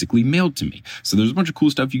card physically mailed to me. So there's a bunch of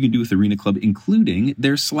cool stuff you can do with Arena Club, including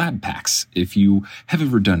their slab packs. If you have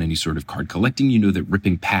ever done any sort of card collecting, you know that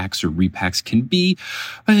ripping packs or repacks can be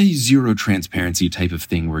a zero transparency type of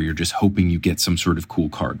thing where you're just hoping you get some sort of cool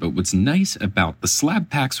card. But what's nice about the slab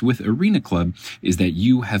packs with Arena Club is that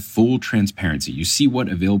you have full transparency. You see what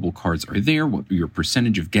available cards are there, what your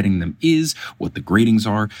percentage of getting them is, what the gradings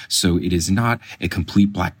are. So it is not a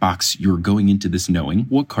complete black box. You're going into this knowing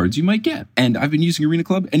what cards you might get. And I've been using Arena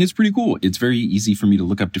Club, and it's pretty cool. It's very easy for me to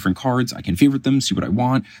look up different cards. I can favorite them, see what I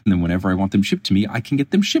want, and then whenever I want them shipped to me, I can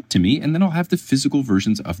get them shipped to me, and then I'll have the physical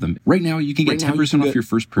versions of them. Right now, you can get 10% off your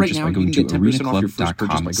first purchase by going to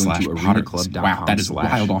arenaclub.com/potterless. Wow, that is a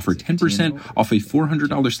wild offer. 10% off a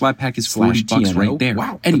 $400 slab pack is $40 right there.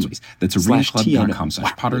 Wow. Anyways, that's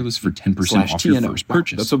arenaclub.com/potterless for 10% off your first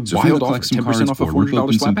purchase. That's a wild offer. 10% off a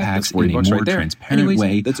 $400 slab pack. Packs in a more transparent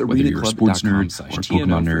way. Whether you're a sports nerd or a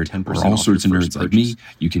Pokemon nerd or all sorts of nerds like me,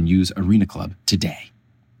 you can use Arena Club today.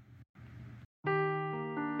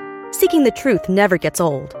 Seeking the truth never gets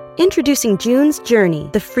old. Introducing June's Journey,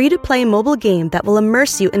 the free-to-play mobile game that will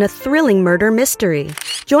immerse you in a thrilling murder mystery.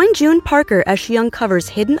 Join June Parker as she uncovers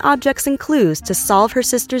hidden objects and clues to solve her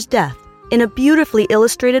sister's death in a beautifully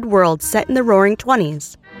illustrated world set in the Roaring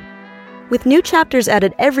 '20s. With new chapters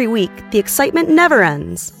added every week, the excitement never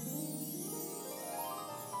ends.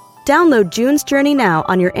 Download June's Journey now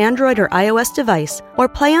on your Android or iOS device, or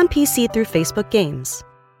play on PC through Facebook Games.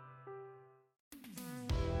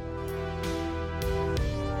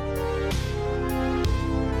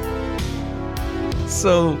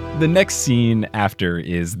 So the next scene after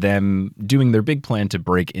is them doing their big plan to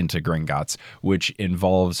break into Gringotts, which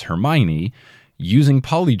involves Hermione using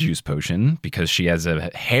Polyjuice Potion because she has a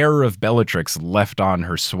hair of Bellatrix left on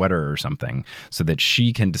her sweater or something so that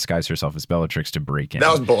she can disguise herself as Bellatrix to break in.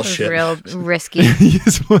 That was bullshit. It was real risky.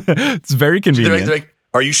 It's very convenient. They're like,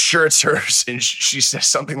 are you sure it's hers? And she says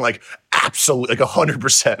something like, absolutely, like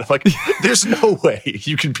 100%. I'm like, there's no way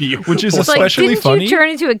you could be. Which is It's especially like, didn't funny. you turn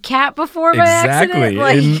into a cat before by accident?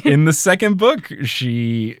 Exactly. In the second book,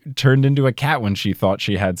 she turned into a cat when she thought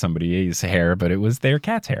she had somebody's hair, but it was their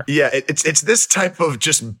cat's hair. Yeah, it's this type of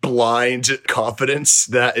just blind confidence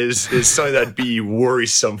that is something that'd be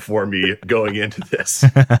worrisome for me going into this.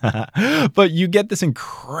 But you get this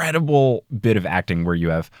incredible bit of acting where you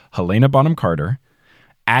have Helena Bonham Carter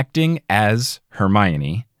acting as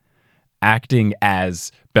Hermione, acting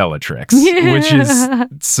as Bellatrix, which is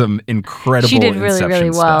some incredible She did really, Inception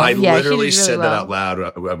really well. stuff. I Yeah, literally she did really said that well.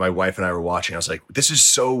 out loud. My wife and I were watching. I was like, this is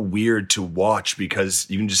so weird to watch because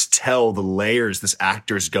you can just tell the layers this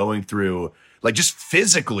actor's going through. Like, just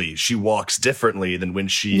physically, she walks differently than when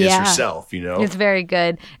she is herself, you know? It's very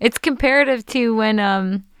good. It's comparative to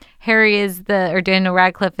when Daniel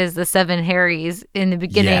Radcliffe is the 7 Harrys in the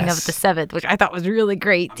beginning of the 7th, which I thought was really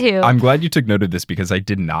great too. I'm glad you took note of this because I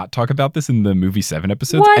did not talk about this in the movie 7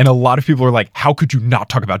 episodes. What? And a lot of people are like, how could you not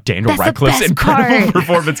talk about Daniel Radcliffe's incredible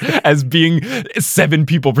performance as being 7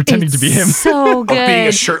 people pretending to be him? So good. Of being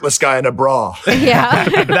a shirtless guy in a bra. Yeah.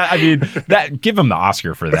 Give him the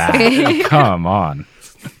Oscar for that. Come on.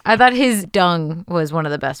 I thought his dung was one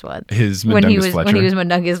of the best ones. His when he Mundungus was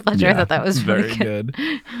Mundungus Fletcher. I thought that was very really good.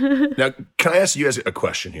 Now, can I ask you guys a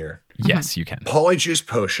question here? Yes, you can. Polyjuice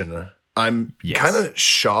Potion, I'm kind of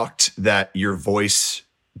shocked that your voice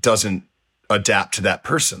doesn't adapt to that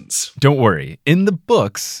person's. Don't worry. In the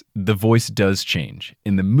books, the voice does change.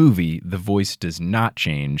 In the movie, the voice does not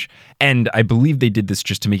change. And I believe they did this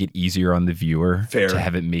just to make it easier on the viewer to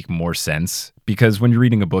have it make more sense. Because when you're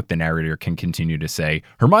reading a book, the narrator can continue to say,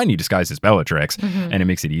 Hermione disguised as Bellatrix, and it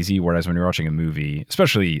makes it easy. Whereas when you're watching a movie,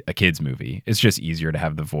 especially a kid's movie, it's just easier to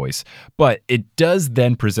have the voice. But it does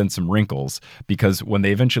then present some wrinkles because when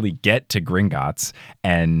they eventually get to Gringotts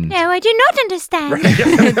and... No, I do not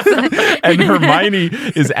understand. and Hermione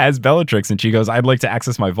is as Bellatrix and she goes, I'd like to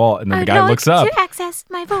access my vault. And then the guy looks up. to access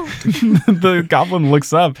my vault. The goblin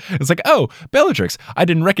looks up. It's like, oh, Bellatrix, I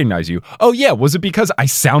didn't recognize you. Oh, yeah. Was it because I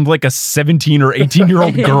sound like a 17 or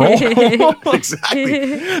 18-year-old girl?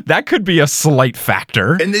 Exactly. That could be a slight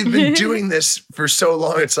factor. And they've been doing this for so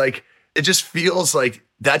long. It's like, it just feels like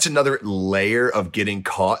that's another layer of getting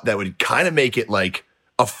caught that would kind of make it like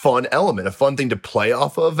a fun element, a fun thing to play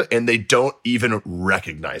off of, and they don't even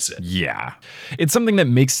recognize it. Yeah. It's something that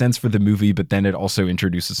makes sense for the movie, but then it also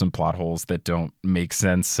introduces some plot holes that don't make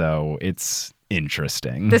sense, so it's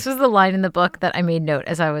interesting. This was the line in the book that I made note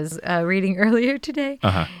as I was reading earlier today.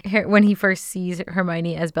 When he first sees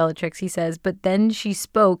Hermione as Bellatrix, he says, but then she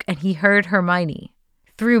spoke and he heard Hermione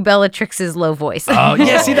through Bellatrix's low voice. Oh,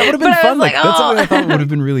 yeah, see, that would have been fun. Like, that's something I thought would have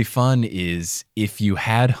been really fun is if you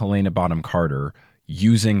had Helena Bonham Carter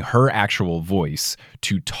using her actual voice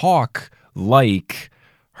to talk like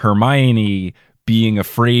Hermione being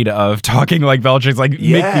afraid of talking like Bellatrix, like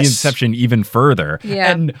make the inception even further.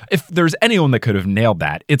 Yeah. And if there's anyone that could have nailed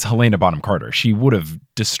that, it's Helena Bonham Carter. She would have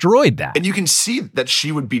destroyed that. And you can see that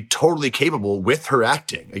she would be totally capable with her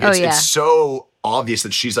acting. Like, it's so obvious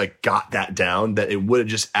that she's like got that down that it would have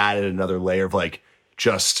just added another layer of like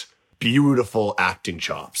just beautiful acting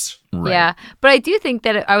chops. Right. Yeah. But I do think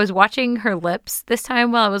that I was watching her lips this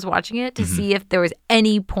time while I was watching it to see if there was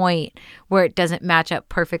any point where it doesn't match up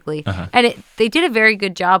perfectly. And they did a very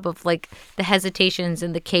good job of like the hesitations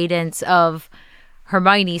and the cadence of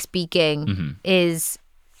Hermione speaking is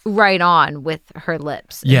right on with her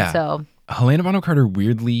lips. Yeah. And so Helena Bonham Carter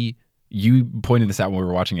weirdly, you pointed this out when we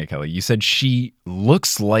were watching it, Kelly. You said she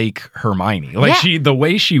looks like Hermione. Like the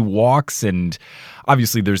way she walks, and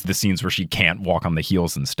obviously there's the scenes where she can't walk on the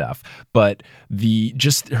heels and stuff, but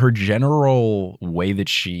just her general way that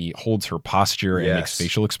she holds her posture and makes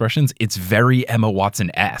facial expressions, it's very Emma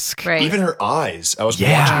Watson-esque. Right. Even her eyes. I was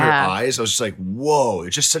watching her eyes. I was just like, whoa,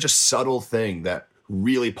 it's just such a subtle thing that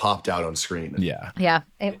really popped out on screen. Yeah. Yeah,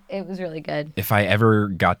 it was really good. If I ever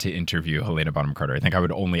got to interview Helena Bonham Carter, I think I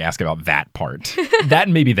would only ask about that part. That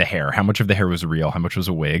and maybe the hair. How much of the hair was real? How much was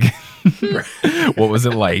a wig? What was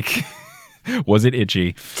it like? Was it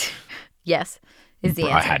itchy? Yes, is the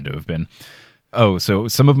answer. I had to have been. Oh, so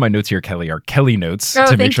some of my notes here, Kelly, are Kelly notes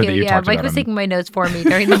to make sure that you talked about them. Mike was taking my notes for me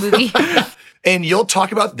during the movie. And you'll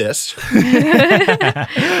talk about this.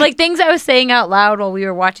 Like things I was saying out loud while we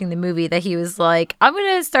were watching the movie that he was like, I'm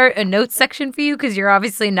going to start a notes section for you because you're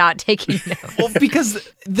obviously not taking notes. Well, because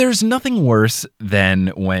there's nothing worse than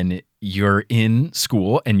when you're in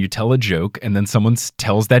school and you tell a joke and then someone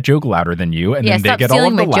tells that joke louder than you and then they get all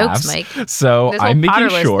of the laughs. Jokes, Mike. So I'm making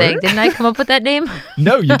sure. Thing. Didn't I come up with that name?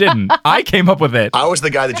 No, you didn't. I came up with it. I was the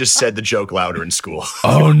guy that just said the joke louder in school.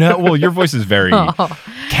 Oh, no. Well, your voice is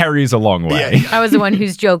carries a long way. Yeah. I was the one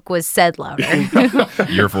whose joke was said louder.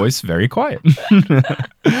 Your voice, very quiet.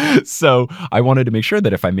 So I wanted to make sure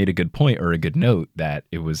that if I made a good point or a good note, that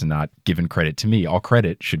it was not given credit to me. All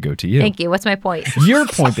credit should go to you. Thank you. What's my point? Your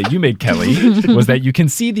point that you made, Kelly, was that you can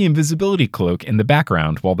see the invisibility cloak in the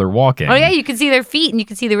background while they're walking. Oh, yeah. You can see their feet and you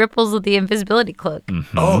can see the ripples of the invisibility cloak.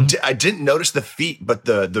 Oh, I didn't notice the feet, but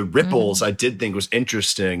the ripples I did think was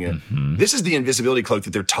interesting. This is the invisibility cloak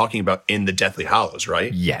that they're talking about in the Deathly Hallows,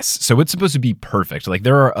 right? Yes. So it's supposed to be perfect. Like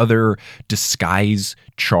there are other disguise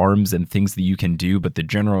charms and things that you can do, but the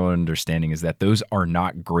general understanding is that those are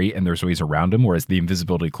not great and there's ways around them, whereas the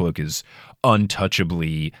invisibility cloak is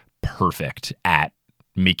untouchably perfect at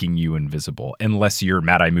making you invisible, unless you're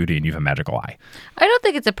Mad Eye Moody and you have a magical eye. I don't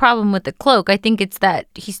think it's a problem with the cloak. I think it's that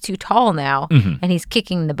he's too tall now, and he's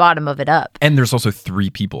kicking the bottom of it up. And there's also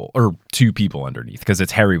 2 people underneath, because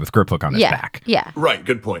it's Harry with grip hook on his back. Yeah. Right,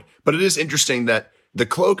 good point. But it is interesting that the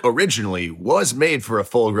cloak originally was made for a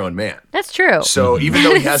full-grown man. That's true. So even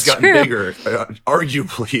though he has gotten bigger,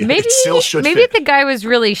 arguably, it still should maybe fit. the guy was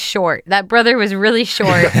really short. That brother was really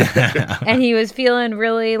short, and he was feeling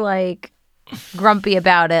really like grumpy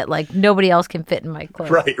about it. Like, nobody else can fit in my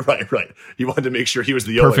clothes. Right. He wanted to make sure he was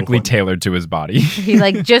the only Perfectly one. tailored to his body. He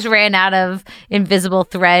like just ran out of invisible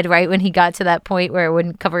thread right when he got to that point where it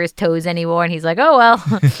wouldn't cover his toes anymore, and he's like, oh well,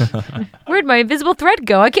 where'd my invisible thread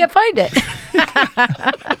go? I can't find it.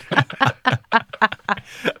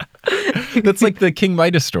 That's like the King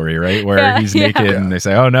Midas story, right? Where he's naked and they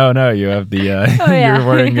say, oh no, you have the you're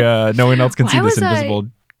wearing no one else can see this invisible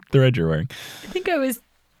thread you're wearing. I think I was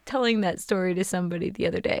telling that story to somebody the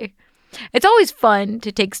other day. It's always fun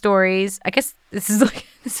to take stories. I guess this is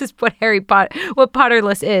what what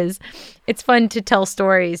Potterless is. It's fun to tell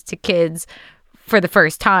stories to kids for the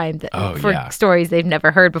first time, stories they've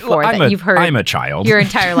never heard before, that you've heard I'm a child your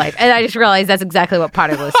entire life. And I just realized that's exactly what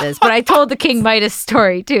Potterless is. But I told the King Midas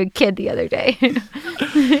story to a kid the other day.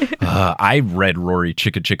 I read Rory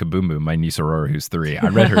Chicka Chicka Boom Boom, my niece Aurora, who's 3. I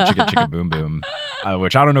read her Chicka Chicka Boom Boom,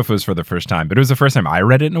 which I don't know if it was for the first time, but it was the first time I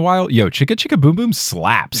read it in a while. Yo, Chicka Chicka Boom Boom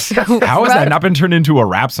slaps. How has that not been turned into a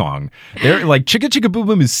rap song? They're like, Chicka Chicka Boom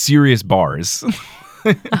Boom is serious bars.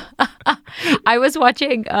 I was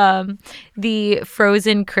watching the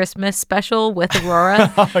Frozen Christmas special with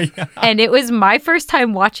Aurora, and it was my first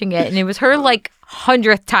time watching it, and it was her like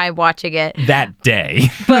 100th time watching it that day.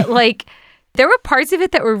 But like, there were parts of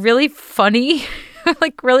it that were really funny,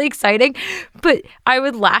 like really exciting, but I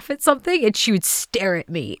would laugh at something and she would stare at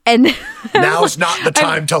me, and now's not the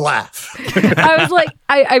time to laugh. I was like,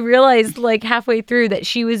 I realized like halfway through that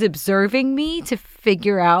she was observing me to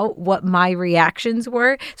figure out what my reactions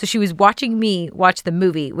were. So she was watching me watch the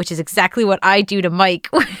movie, which is exactly what I do to Mike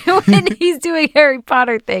when he's doing Harry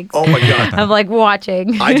Potter things. Oh my God. I'm like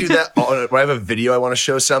watching. I do that when I have a video I want to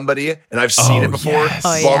show somebody and I've seen it before. Yes.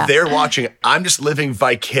 While they're watching, I'm just living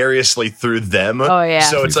vicariously through them. Oh yeah.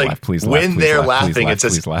 So it's like when they're laughing, it's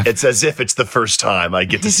as if it's the first time I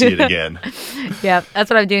get to see it again. Yeah,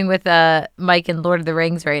 that's what I'm doing with Mike and Lord of the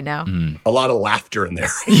Rings right now. A lot of laughter in there.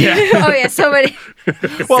 Yeah. Oh yeah, so many.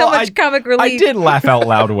 So much comic relief. I did laugh out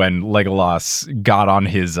loud when Legolas got on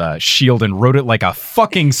his shield and rode it like a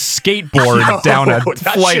fucking skateboard down a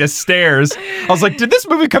flight of stairs. I was like, did this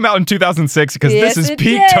movie come out in 2006? Because this is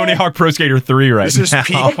peak Tony Hawk Pro Skater 3 right now. This is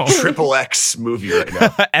peak Triple X movie right now.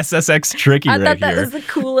 SSX Tricky right here. I thought that was the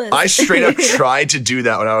coolest. I straight up tried to do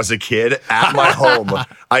that when I was a kid at my home.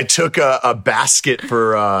 I took a basket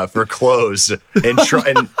for clothes and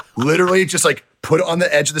literally just like put it on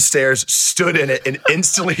the edge of the stairs, stood in it, and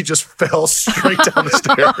instantly just fell straight down the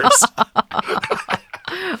stairs.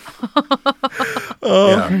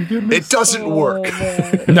 My goodness. It doesn't work.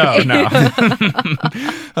 No.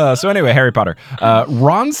 So anyway, Harry Potter.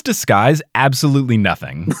 Ron's disguise, absolutely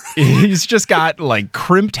nothing. He's just got like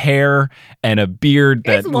crimped hair and a beard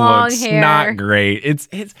that looks not great. It's.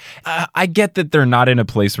 I get that they're not in a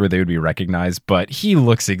place where they would be recognized, but he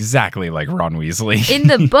looks exactly like Ron Weasley. In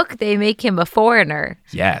the book, they make him a foreigner.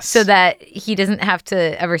 Yes. So that he doesn't have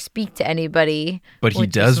to ever speak to anybody. But he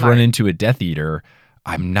does run into a Death Eater.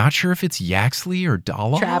 I'm not sure if it's Yaxley or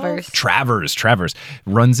Dollar. Travers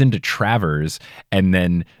runs into Travers, and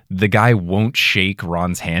then the guy won't shake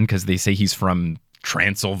Ron's hand because they say he's from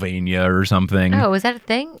Transylvania or something. Oh, was that a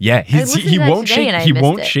thing? Yeah, he won't shake. He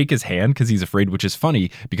won't shake his hand because he's afraid, which is funny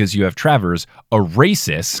because you have Travers, a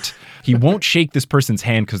racist. He won't shake this person's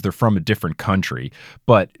hand because they're from a different country.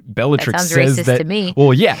 But Bellatrix says racist that. To me.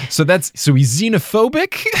 Well, yeah. So he's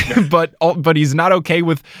xenophobic, but he's not okay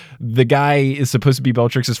with the guy is supposed to be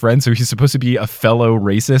Bellatrix's friend, so he's supposed to be a fellow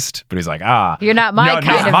racist. But he's like, you're not my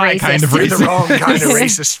kind of racist. You're the wrong kind of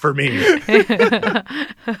racist for me.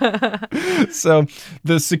 So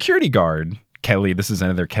the security guard. Kelly, this is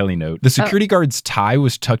another Kelly note. The security guard's tie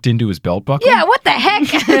was tucked into his belt buckle. Yeah, what the heck?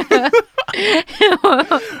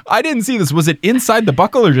 I didn't see this. Was it inside the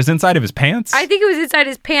buckle or just inside of his pants? I think it was inside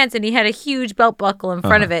his pants, and he had a huge belt buckle in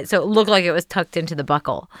front of it, so it looked like it was tucked into the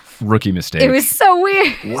buckle. Rookie mistake. It was so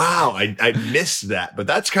weird. Wow, I missed that. But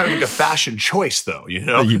that's kind of like a fashion choice, though, you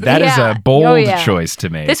know? That is a bold choice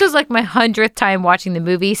to make. This was like my 100th time watching the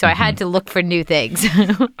movie, so I had to look for new things.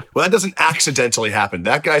 Well, that doesn't accidentally happen.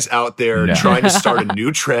 That guy's out there trying to start a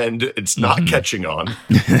new trend. It's not catching on.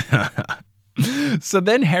 So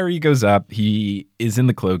then Harry goes up. He is in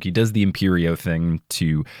the cloak. He does the Imperio thing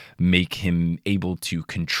to make him able to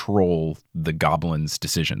control the goblin's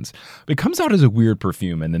decisions. But it comes out as a weird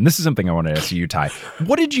perfume. And then this is something I want to ask you, Ty.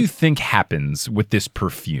 What did you think happens with this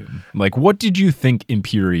perfume? Like, what did you think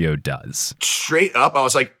Imperio does? Straight up, I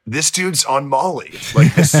was like, this dude's on Molly.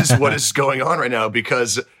 Like, this is what is going on right now,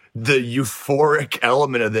 because the euphoric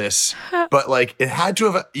element of this, but like it had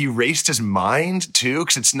to have erased his mind too,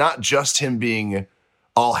 because it's not just him being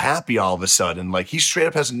all happy all of a sudden. Like, he straight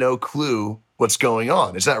up has no clue what's going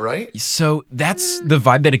on. Is that right? So that's the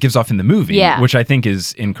vibe that it gives off in the movie, which I think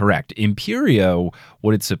is incorrect. Imperio,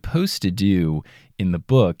 what it's supposed to do in the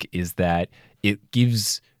book is that it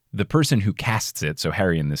gives the person who casts it, so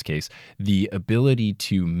Harry in this case, the ability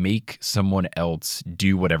to make someone else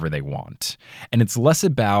do whatever they want. And it's less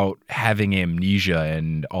about having amnesia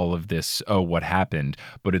and all of this, oh, what happened,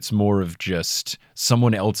 but it's more of just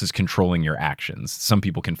someone else is controlling your actions. Some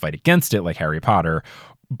people can fight against it, like Harry Potter,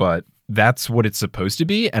 but that's what it's supposed to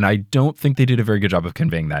be. And I don't think they did a very good job of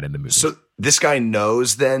conveying that in the movie. So this guy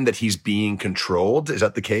knows then that he's being controlled? Is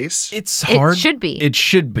that the case? It's hard. It should be. It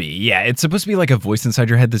should be. Yeah. It's supposed to be like a voice inside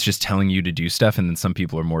your head that's just telling you to do stuff. And then some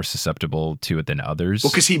people are more susceptible to it than others. Well,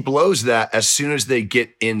 because he blows that as soon as they get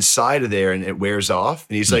inside of there and it wears off.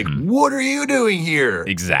 And he's like, what are you doing here?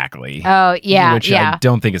 Exactly. Oh, yeah. Which I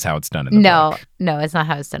don't think is how it's done in the book. No, it's not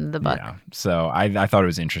how it's done in the book. Yeah. So I thought it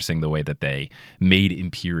was interesting the way that they made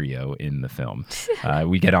Imperio in the film.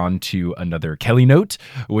 We get on to another Kelly note,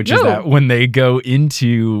 which is that when they go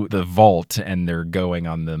into the vault and they're going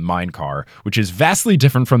on the mine car, which is vastly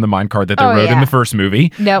different from the mine car that they rode in the first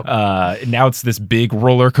movie. Nope. Now it's this big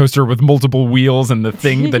roller coaster with multiple wheels and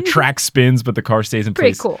the track spins, but the car stays in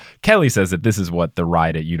place. Pretty cool. Kelly says that this is what the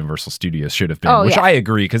ride at Universal Studios should have been, which I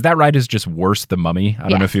agree, because that ride is just worse than Mummy. I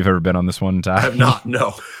don't know if you've ever been on this one, Ty. I have not,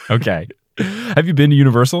 no. Okay. Have you been to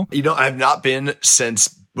Universal? You know, I have not been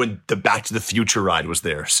since when the Back to the Future ride was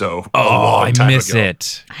there. So I miss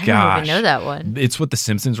it. I don't even know that one. It's what the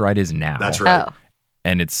Simpsons ride is now. That's right. Oh.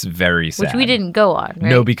 And it's very sad. Which we didn't go on, right?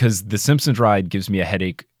 No, because the Simpsons ride gives me a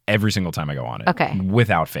headache every single time I go on it. Okay.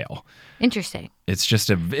 Without fail. Interesting. It's just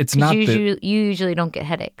it's not you usually don't get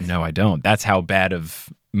headaches. No, I don't. That's how bad of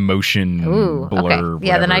motion blur. Okay.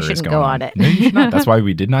 Yeah, then I shouldn't go on it. No, you should not. That's why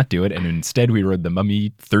we did not do it. And instead we rode the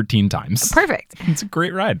Mummy 13 times. Perfect. It's a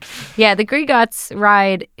great ride. Yeah, the Gringotts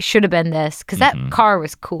ride should have been this because that car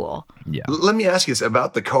was cool. Yeah. Let me ask you this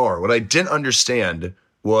about the car. What I didn't understand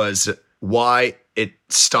was why it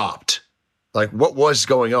stopped. Like, what was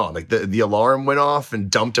going on? Like, the alarm went off and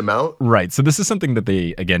dumped him out? Right. So this is something that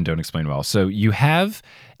they, again, don't explain well. So you have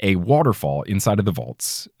a waterfall inside of the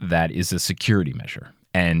vaults that is a security measure.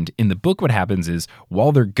 And in the book, what happens is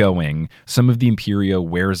while they're going, some of the Imperio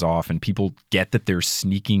wears off and people get that they're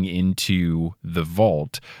sneaking into the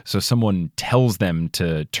vault. So someone tells them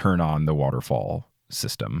to turn on the waterfall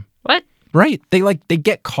system. What? Right. They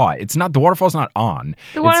get caught. It's not, the waterfall's not on.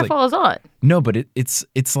 The waterfall is on. No, but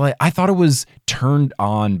it's like, I thought it was turned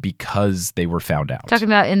on because they were found out. Talking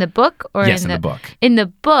about in the book or yes, in the book? In the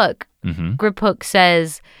book, Griphook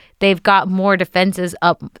says they've got more defenses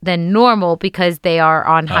up than normal because they are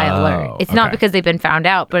on high alert. It's not because they've been found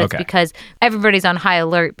out, but it's because everybody's on high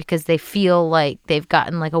alert because they feel like they've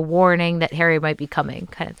gotten like a warning that Harry might be coming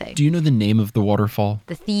kind of thing. Do you know the name of the waterfall?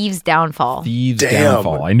 The Thieves' Downfall.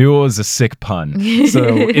 Downfall. I knew it was a sick pun.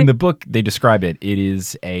 So in the book, they describe it. It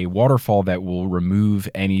is a waterfall that will remove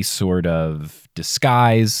any sort of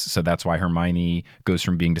disguise. So that's why Hermione goes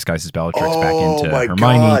from being disguised as Bellatrix back into Hermione.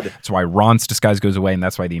 God. That's why Ron's disguise goes away, and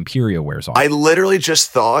that's why the Imperio wears off. I literally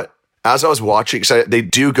just thought, as I was watching, because they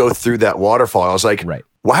do go through that waterfall, I was like,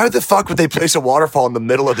 why the fuck would they place a waterfall in the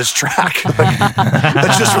middle of this track?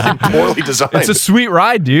 That's just really poorly designed. It's a sweet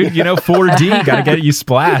ride, dude. 4D, gotta get you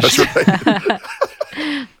splashed. That's right.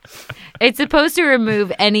 It's supposed to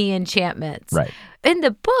remove any enchantments. Right. In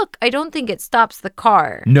the book, I don't think it stops the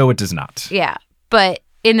car. No, it does not. Yeah. But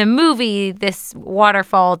in the movie, this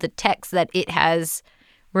waterfall detects that it has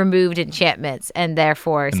removed enchantments and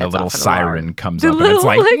therefore and sets the little off an siren alarm. comes up and it's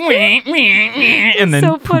like and then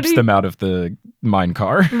so poops funny. them out of the mine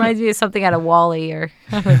car. Reminds me of something out of WALL-E or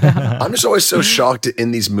I don't know. I'm just always so shocked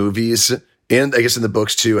in these movies, and I guess in the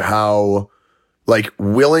books too, how like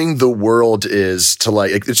willing the world is to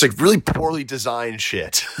it's like really poorly designed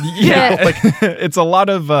shit. Yeah. It's a lot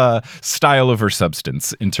of style over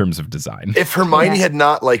substance in terms of design. If Hermione had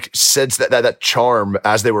not said that charm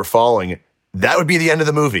as they were falling, that would be the end of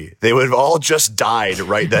the movie. They would have all just died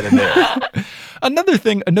right then and there. Another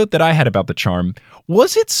thing, a note that I had about the charm,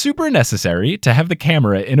 was it super necessary to have the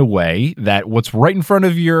camera in a way that what's right in front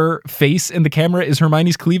of your face in the camera is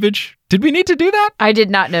Hermione's cleavage? Did we need to do that? I did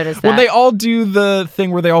not notice that. When they all do the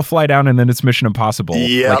thing where they all fly down and then it's Mission Impossible.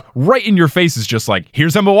 Yep. Like, right in your face is just like,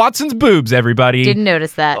 here's Emma Watson's boobs, everybody. Didn't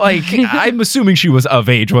notice that. Like, I'm assuming she was of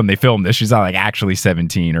age when they filmed this. She's not like actually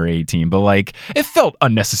 17 or 18, but like, it felt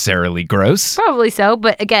unnecessarily gross. Probably so,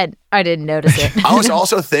 but again, I didn't notice it. I was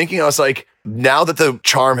also thinking, I was like, now that the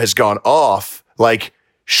charm has gone off, like,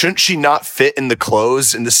 shouldn't she not fit in the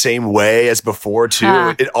clothes in the same way as before,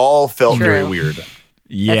 too? It all felt True. very weird.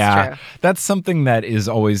 Yeah, that's something that is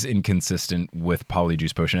always inconsistent with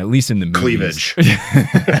Polyjuice Potion, at least in the movies. Cleavage.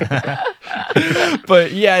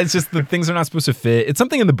 But yeah, it's just the things are not supposed to fit. It's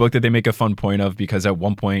something in the book that they make a fun point of, because at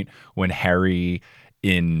one point when Harry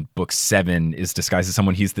in book 7 is disguised as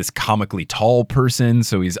someone, he's this comically tall person,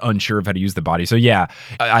 so he's unsure of how to use the body. So yeah,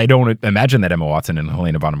 I don't imagine that Emma Watson and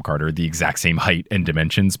Helena Bonham Carter are the exact same height and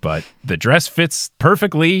dimensions, but the dress fits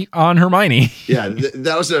perfectly on Hermione. Yeah,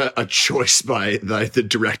 that was a choice by the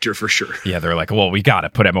director for sure. Yeah, they're like, well, we got to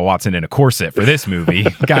put Emma Watson in a corset for this movie.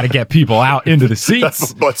 Got to get people out into the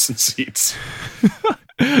seats. Butts and seats.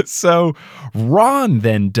 So Ron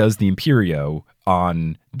then does the Imperio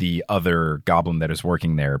on the other goblin that is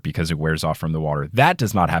working there because it wears off from the water. That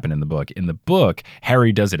does not happen in the book. In the book,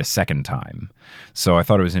 Harry does it a second time. So I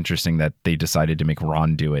thought it was interesting that they decided to make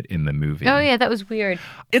Ron do it in the movie. Oh, yeah, that was weird.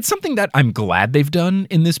 It's something that I'm glad they've done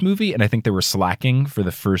in this movie, and I think they were slacking for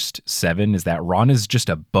the first 7, is that Ron is just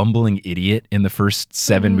a bumbling idiot in the first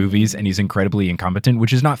 7 movies, and he's incredibly incompetent,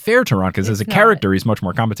 which is not fair to Ron, because as a character, he's much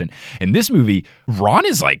more competent. In this movie, Ron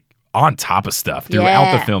is like on top of stuff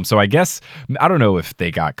throughout the film. So I guess, I don't know if they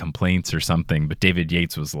got complaints or something, but David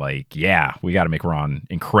Yates was like, yeah, we got to make Ron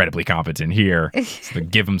incredibly competent here. So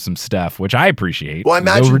give him some stuff, which I appreciate. Well, I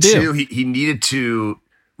imagine too, he needed to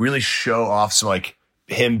really show off some, like,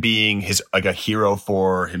 him being his, like, a hero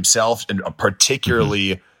for himself, and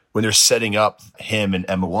particularly when they're setting up him and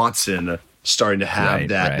Emma Watson starting to have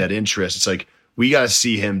that interest. It's like, we got to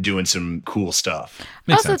see him doing some cool stuff.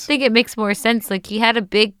 I also think it makes more sense. Like, he had a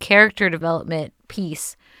big character development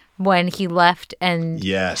piece when he left and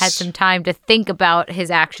had some time to think about his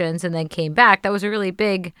actions and then came back. That was a really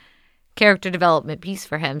big character development piece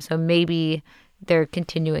for him. So maybe they're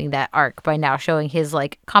continuing that arc by now showing his,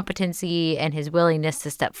 like, competency and his willingness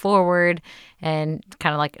to step forward and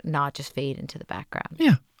kind of, like, not just fade into the background.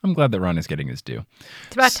 Yeah. I'm glad that Ron is getting his due.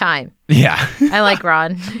 It's about time. Yeah. I like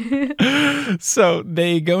Ron. So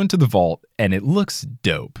they go into the vault, and it looks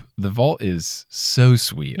dope. The vault is so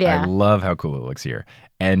sweet. Yeah. I love how cool it looks here.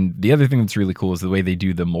 And the other thing that's really cool is the way they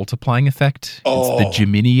do the multiplying effect. Oh. It's the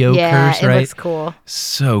Geminio curse, right? Yeah, it looks cool.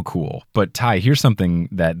 So cool. But Ty, here's something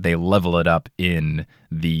that they level it up in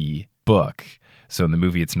the book. So in the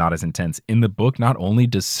movie, it's not as intense. In the book, not only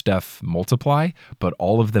does stuff multiply, but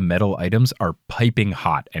all of the metal items are piping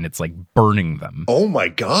hot, and it's like burning them. Oh my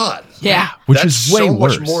God. Yeah. Which That's is way so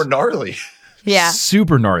worse. much more gnarly. Yeah.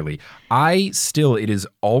 Super gnarly. It is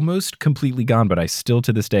almost completely gone, but I still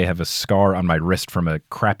to this day have a scar on my wrist from a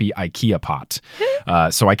crappy IKEA pot.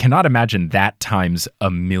 So I cannot imagine that times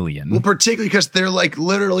a million. Well, particularly because they're, like,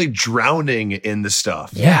 literally drowning in the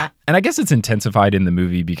stuff. Yeah. And I guess it's intensified in the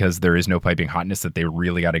movie because there is no piping hotness that they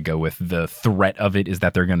really got to go with. The threat of it is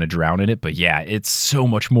that they're going to drown in it. But yeah, it's so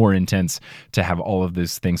much more intense to have all of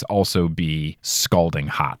those things also be scalding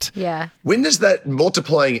hot. Yeah. When does that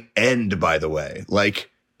multiplying end, by the way? Like,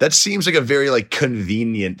 that seems like a very, like,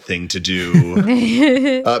 convenient thing to do.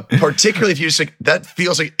 Particularly if you just, like, that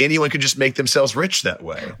feels like anyone could just make themselves rich that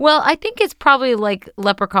way. Well, I think it's probably like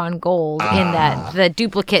Leprechaun Gold in that the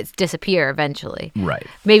duplicates disappear eventually. Right.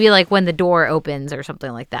 Maybe like when the door opens or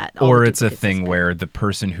something like that. Or it's a thing where the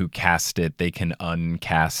person who cast it, they can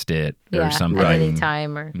uncast it or something. At any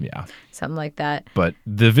time or something like that. But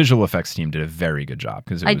the visual effects team did a very good job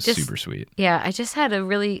because it was super sweet. Yeah, I just had a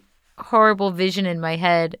really horrible vision in my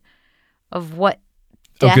head of what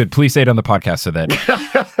Oh, good. Please say it on the podcast so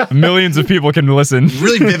that millions of people can listen.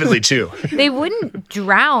 Really vividly, too. They wouldn't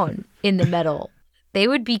drown in the metal. They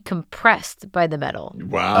would be compressed by the metal.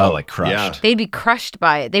 Wow. Oh, like crushed. Yeah. They'd be crushed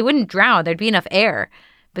by it. They wouldn't drown. There'd be enough air,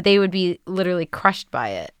 but they would be literally crushed by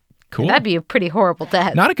it. Cool. That'd be a pretty horrible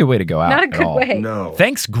death. Not a good way to go out. Not a good way. No.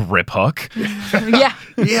 Thanks, Grip Hook. Yeah.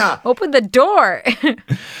 Yeah. Open the door.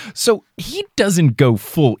 So he doesn't go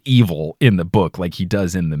full evil in the book like he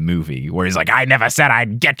does in the movie, where he's like, I never said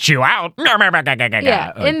I'd get you out.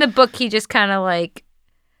 Yeah. In the book, he just kind of like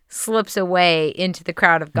slips away into the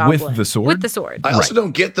crowd of goblins. With the sword? With the sword. I also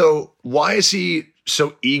don't get, though, why is he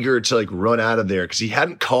so eager to, like, run out of there? Because he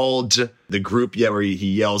hadn't called the group yet where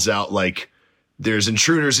he yells out, like, there's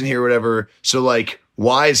intruders in here, whatever. So like,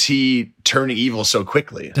 why is he turning evil so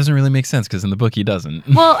quickly? It doesn't really make sense because in the book he doesn't.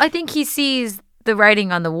 Well, I think he sees the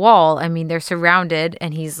writing on the wall. I mean, they're surrounded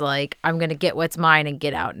and he's like, I'm going to get what's mine and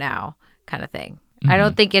get out now kind of thing. I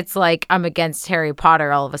don't think it's like I'm against Harry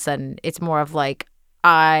Potter all of a sudden. It's more of like,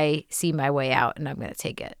 I see my way out and I'm going to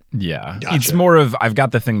take it. Yeah. Gotcha. It's more of, I've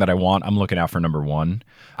got the thing that I want. I'm looking out for number one.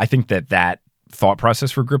 I think that thought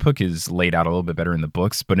process for Griphook is laid out a little bit better in the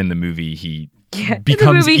books, but in the movie, he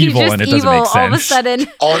becomes evil and it doesn't make sense. All of a sudden.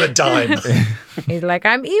 On a dime. He's like,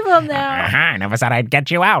 I'm evil now. I never said I'd get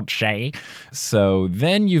you out, Shay. So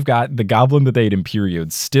then you've got the goblin that they had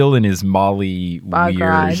imperioed still in his Molly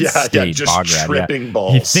weird state. Just Bograd, tripping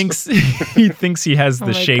balls. He thinks he has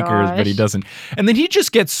the shakers, but he doesn't. And then he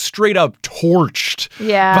just gets straight up torched.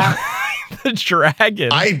 Yeah. The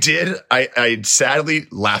dragon. I sadly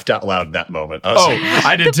laughed out loud in that moment.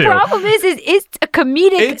 I did too. The problem is it's a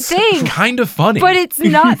comedic thing. Kind of funny. But it's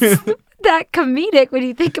not that comedic when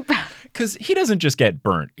you think about it. Because he doesn't just get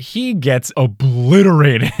burnt. He gets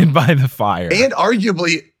obliterated by the fire. And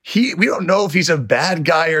arguably, we don't know if he's a bad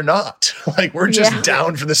guy or not. Like, we're just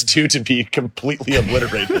down for this dude to be completely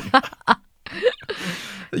obliterated.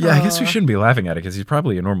 Yeah, I guess we shouldn't be laughing at it because he's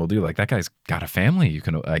probably a normal dude. Like, that guy's got a family,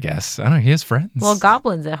 I guess. I don't know, he has friends. Well,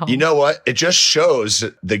 goblins at home. You know what? It just shows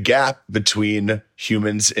the gap between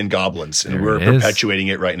humans and goblins. And we're perpetuating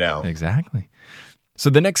it right now. Exactly. So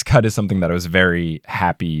the next cut is something that I was very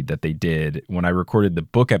happy that they did when I recorded the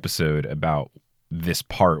book episode about this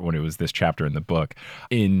part when it was this chapter in the book.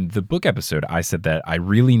 In the book episode, I said that I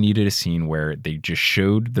really needed a scene where they just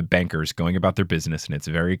showed the bankers going about their business and it's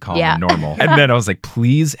very calm and normal. And then I was like,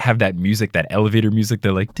 please have that music, that elevator music.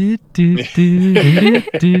 They're like, do, do, do, do,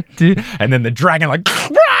 do, do. And then the dragon like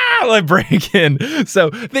break in.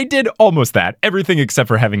 So they did almost that. Everything except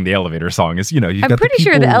for having the elevator song is, you've got I'm pretty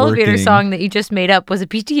sure the elevator working. Song that you just made up was a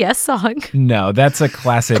BTS song. No, that's a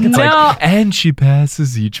classic. It's like, and she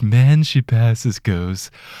passes, each man she passes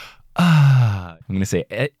goes, I'm going to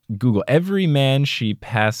say, Google, every man she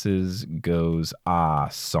passes goes,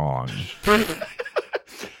 song.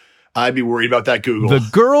 I'd be worried about that, Google. The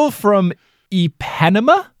girl from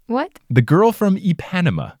Ipanema? What? The girl from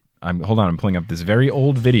Ipanema. Hold on, I'm pulling up this very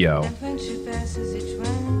old video.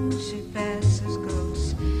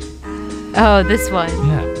 Oh, this one.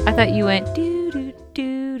 Yeah. I thought you went do.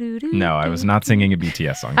 No, I was not singing a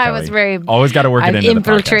BTS song, Kelly. I was very... Always got to work it into the podcast. I've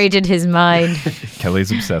infiltrated his mind.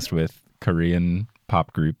 Kelly's obsessed with Korean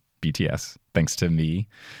pop group BTS, thanks to me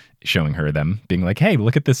showing her them, being like, hey,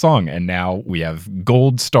 look at this song. And now we have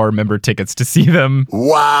Gold Star member tickets to see them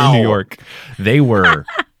in New York. They were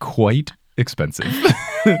quite expensive,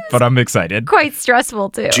 but I'm excited. Quite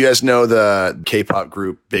stressful, too. Do you guys know the K-pop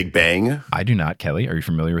group Big Bang? I do not, Kelly. Are you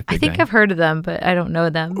familiar with Big Bang? I think I've heard of them, but I don't know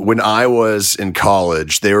them. When I was in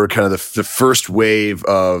college, they were kind of the first wave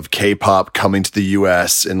of K-pop coming to the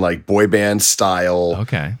U.S. in like boy band style.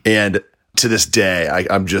 Okay. And to this day,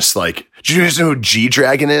 I'm just like, do you guys know who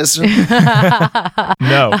G-Dragon is?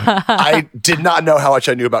 No. I did not know how much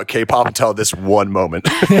I knew about K-pop until this one moment.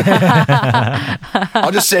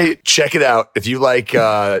 I'll just say, check it out. If you like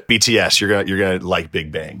BTS, you're gonna like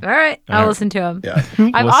Big Bang. All right. I'll listen to them. Yeah.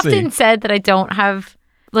 I've often said that I don't have,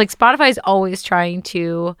 like, Spotify's always trying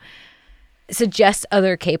to suggest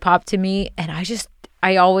other K-pop to me. And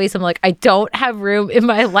I always am like, I don't have room in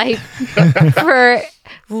my life for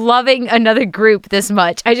loving another group this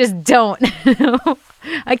much. I just don't.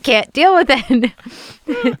 I can't deal with it.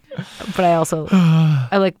 But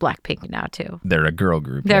I like Blackpink now too. They're a girl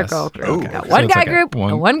group. They're yes. a girl group. Ooh. Got one guy group,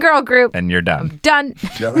 and one girl group. And you're done. I'm done.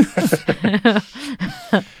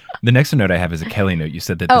 The next note I have is a Kelly note. You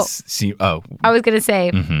said that this scene. Oh. I was going to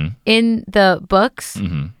say, in the books,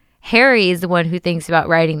 Harry is the one who thinks about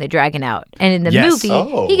riding the dragon out. And in the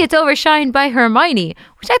movie, he gets overshined by Hermione,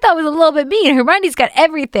 which I thought was a little bit mean. Hermione's got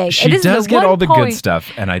everything. She does get all the good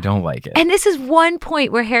stuff, and I don't like it. And this is one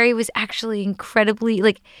point where Harry was actually incredibly,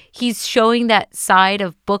 like, he's showing that side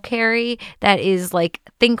of book Harry that is, like,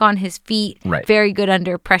 think on his feet, very good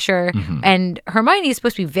under pressure. And Hermione is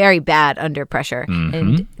supposed to be very bad under pressure.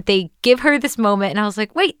 And they give her this moment, and I was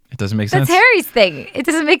like, wait. It doesn't make sense. That's Harry's thing. It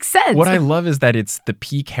doesn't make sense. What I love is that it's the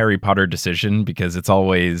peak Harry Potter decision because it's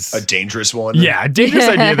always... a dangerous one. Yeah, a dangerous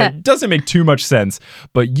idea that doesn't make too much sense.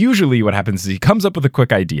 But usually what happens is he comes up with a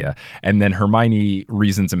quick idea and then Hermione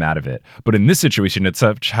reasons him out of it. But in this situation, it's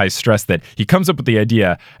such high stress that he comes up with the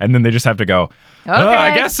idea and then they just have to go,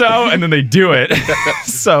 I guess so. And then they do it.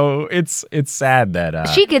 So it's sad that...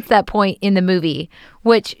 she gets that point in the movie,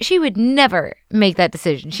 which she would never make that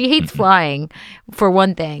decision. She hates flying, for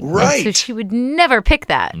one thing. Right. And so she would never pick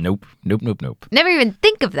that. Nope. Never even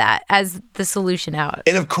think of that as the solution out.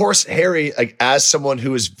 And of course, Harry, like as someone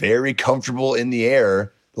who is very comfortable in the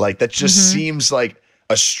air, like that just seems like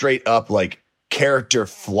a straight up like character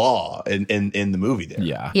flaw in the movie there.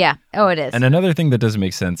 Yeah. Yeah. Oh, it is. And another thing that doesn't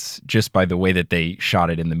make sense just by the way that they shot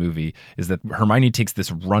it in the movie is that Hermione takes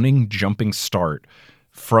this running, jumping start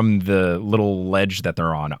from the little ledge that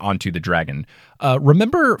they're on onto the dragon.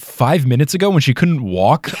 Remember 5 minutes ago when she couldn't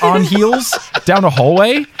walk on heels down a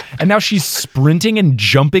hallway? And now she's sprinting and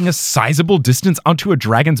jumping a sizable distance onto a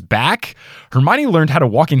dragon's back? Hermione learned how to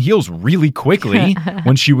walk in heels really quickly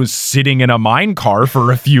when she was sitting in a mine car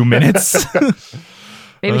for a few minutes.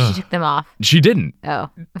 Maybe she took them off. She didn't. Oh.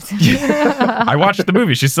 I watched the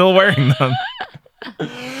movie. She's still wearing them.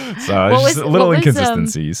 So just little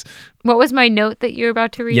inconsistencies. What was my note that you're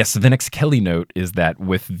about to read? Yes, so the next Kelly note is that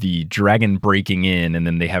with the dragon breaking in and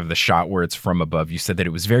then they have the shot where it's from above, you said that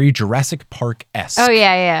it was very Jurassic Park-esque. Oh,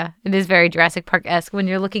 yeah. It is very Jurassic Park-esque. When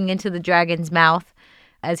you're looking into the dragon's mouth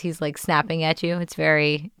as he's like snapping at you, it's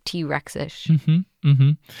very T-Rex-ish.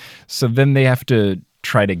 So then they have to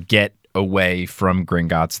try to get away from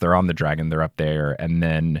Gringotts. They're on the dragon. They're up there. And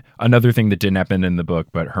then another thing that didn't happen in the book,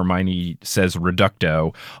 but Hermione says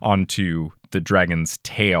reducto onto the dragon's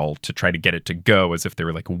tail to try to get it to go as if they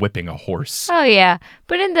were like whipping a horse. Oh, yeah.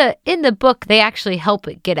 But in the book, they actually help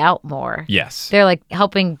it get out more. Yes. They're like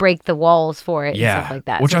helping break the walls for it and stuff like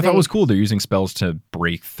that. Which So I thought was cool. They're using spells to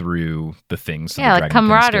break through the things. So yeah, the like dragon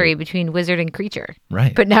can camaraderie escape. between wizard and creature.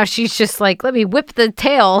 Right. But now she's just like, let me whip the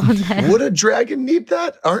tail. Would a dragon need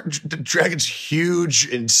that? Aren't the dragons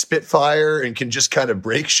huge and spitfire and can just kind of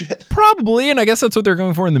break shit? Probably, and I guess that's what they're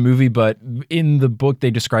going for in the movie, but in the book,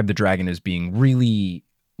 they describe the dragon as being really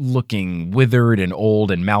looking withered and old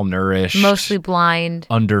and malnourished. Mostly blind.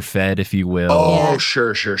 Underfed, if you will. Oh, Yeah.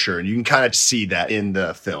 sure. And you can kind of see that in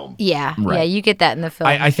the film. Yeah. Right. Yeah, you get that in the film.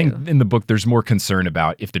 I think in the book, there's more concern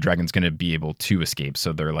about if the dragon's going to be able to escape.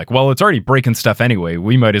 So they're like, well, it's already breaking stuff anyway.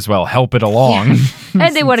 We might as well help it along.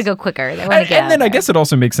 And they want to go quicker. They want to get And then I guess it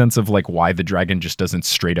also makes sense of like why the dragon just doesn't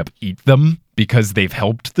straight up eat them because they've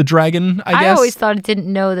helped the dragon, I guess. I always thought it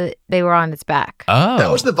didn't know that they were on its back. Oh.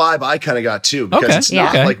 That was the vibe I kind of got too, because Okay. it's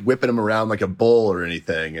not Yeah. like whipping them around like a bull or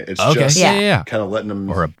anything. It's Okay. just Yeah. kind of letting them.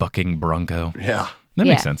 Or a bucking bronco. Yeah. That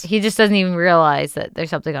makes sense. He just doesn't even realize that there's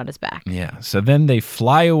something on his back. Yeah. So then they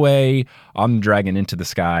fly away on the dragon into the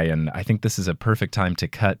sky. And I think this is a perfect time to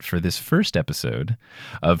cut for this first episode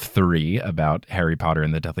of 3 about Harry Potter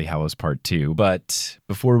and the Deathly Hallows Part 2. But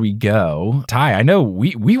before we go, Ty, I know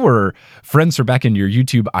we were friends for back in your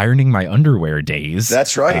YouTube ironing my underwear days.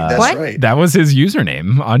 That's right. That's What? right. That was his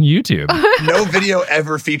username on YouTube. No video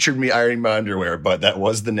ever featured me ironing my underwear, but that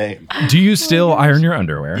was the name. Do you still iron your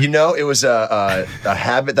underwear? You know, it was a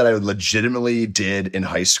habit that I legitimately did in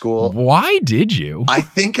high school. Why did you? I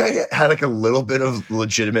think I had like a little bit of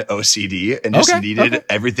legitimate OCD and just needed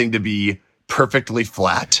everything to be perfectly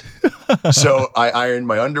flat. So I ironed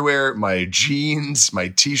my underwear, my jeans, my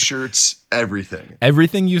t-shirts, everything.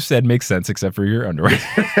 Everything you said makes sense except for your underwear.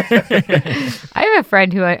 I have a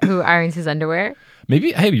friend who irons his underwear.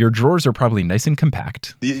 Maybe, hey, your drawers are probably nice and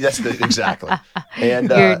compact. Exactly. And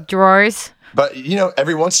Your drawers. but you know,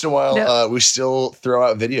 every once in a while, we still throw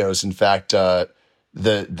out videos. In fact, the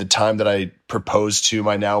time that I proposed to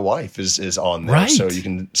my now wife is on there, Right. so you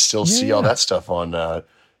can still see all that stuff on the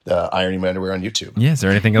ironing my underwear on YouTube. Yeah, is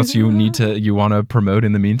there anything else you want to promote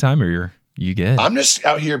in the meantime, or you good? I'm just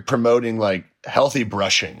out here promoting like healthy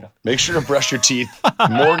brushing. Make sure to brush your teeth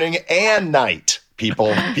morning and night.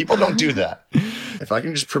 People don't do that. If I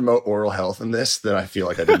can just promote oral health in this, then I feel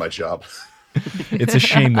like I did my job. It's a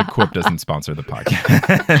shame that Quip doesn't sponsor the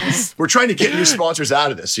podcast. We're trying to get new sponsors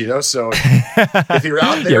out of this, you know? So if you're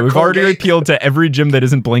out there, Yeah, we've already Colgate- appealed to every gym that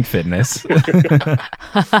isn't Blink Fitness.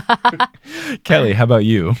 Kelly, how about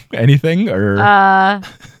you? Anything or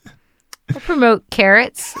I'll promote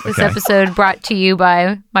carrots. This episode brought to you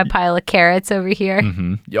by my pile of carrots over here.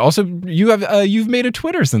 Also, you've made a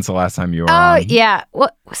Twitter since the last time you were Oh, on. yeah.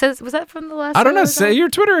 What was that from the last I don't time know. was Say on? your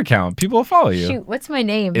Twitter account. People will follow you. Shoot, what's my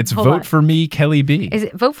name? It's Hold Vote on. for Me, Kelly B. Is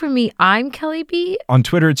it Vote for Me, I'm Kelly B? On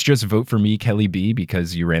Twitter, it's just Vote for Me, Kelly B,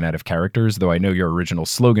 because you ran out of characters, though I know your original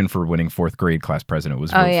slogan for winning 4th grade class president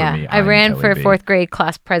was Vote Oh, yeah. for Me, I I'm ran Kelly for B. 4th grade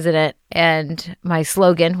class president, and my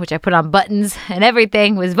slogan, which I put on buttons and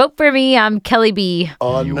everything, was Vote for Me, I'm Kelly B.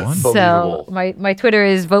 Unbelievable. So my Twitter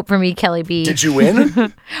is Vote for Me, Kelly B. Did you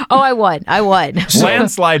win? Oh, I won.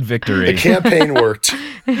 Landslide The victory. campaign worked.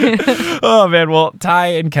 Oh, man. Well, Ty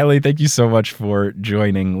and Kelly, thank you so much for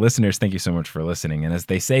joining. Listeners, thank you so much for listening. And as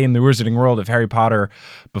they say in the Wizarding World of Harry Potter,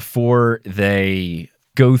 before they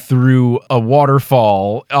go through a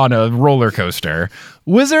waterfall on a roller coaster.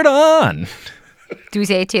 Wizard on! Do we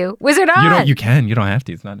say it too? Wizard on! You can. You don't have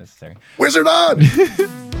to. It's not necessary. Wizard on!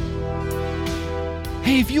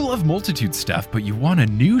 Hey, if you love Multitude stuff, but you want a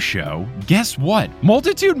new show, guess what?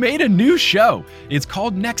 Multitude made a new show. It's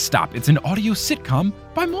called Next Stop. It's an audio sitcom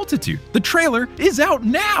by Multitude. The trailer is out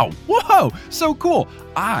now. Whoa, so cool.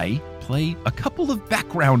 I play a couple of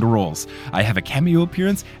background roles. I have a cameo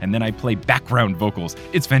appearance, and then I play background vocals.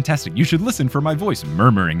 It's fantastic. You should listen for my voice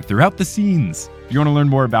murmuring throughout the scenes. If you want to learn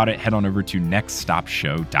more about it, head on over to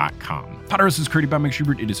nextstopshow.com. Potterless is created by Mike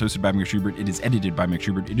Schubert. It is hosted by Mike Schubert. It is edited by Mike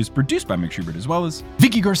Schubert. It is produced by Mike Schubert, as well as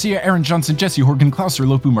Vicky Garcia, Aaron Johnson, Jesse Horgan, Klaus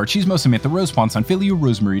Lopu, Marchismo, Samantha Rose, Juan Sanfilio,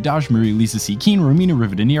 Rosemary Dodge, Marie Lisa C. Keen, Romina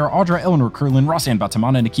Rivadanier, Audra, Eleanor Curlin, Rosanne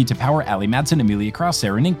Batamana, Nikita Power, Ali Madsen, Amelia Krause,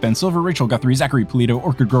 Sarah Nink, Ben Silver, Rachel Guthrie, Zachary Polito,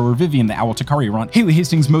 Orchid Grower, Vivian the Owl, Takari Ront, Haley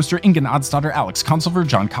Hastings, Moster, Ingen Oddsdaughter, Alex Consilver,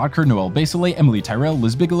 John Codker, Noel Basile, Emily Tyrell,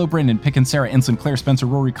 Liz Bigelow, Brandon Pickens, Sarah Ensign, Claire Spencer,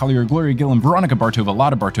 Rory Collier, Gloria Gillam, Veronica Bartova,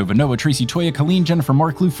 Lotta Bartova, Noah, Tracy Toya, Colleen, Jennifer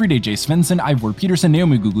Marklew, Frida J. Svensson, Ivor Peterson,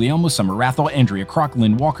 Naomi Guglielmo, Summer Rathel, Andrea Kroc,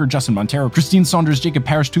 Lynn Walker, Justin Montero, Christine Saunders, Jacob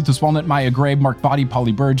Parrish, Toothless Walnut, Maya Gray, Mark Body,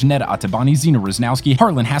 Polly Burge, Neda Atabani, Zena Rosnowski,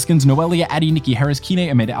 Harlan Haskins, Noelia, Addie, Nikki Harris, Kine,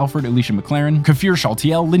 Amanda Alford, Alicia McLaren, Kafir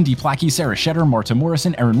Shaltiel, Lindy Plackey, Sarah Shetter, Marta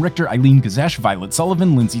Morrison, Aaron Richter, Eileen Gazesh, Violet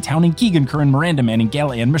Sullivan, Lindsay Towning, Keegan Curran, Miranda Manning,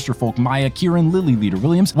 Gail Ann, Mr. Folk, Maya, Kieran, Lily Leader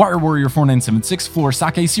Williams, Wire Warrior 4976, Floor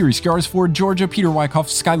Sake, Siri Scars Ford, Georgia, Peter Wyckoff,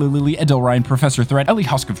 Skylar Lily, Edel Ryan, Professor Threat, Ellie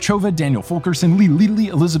Hoskov-Chova, Daniel Fulkerson, Lee Lely,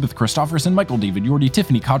 Elizabeth Christofferson, Michael David Yordi,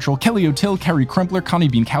 Tiffany Cottrell, Kelly O'Till, Carrie Krempler, Connie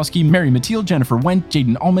Bienkowski, Mary Mathilde, Jennifer Wendt,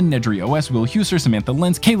 Jaden Allman, Nedry OS, Will Huser, Samantha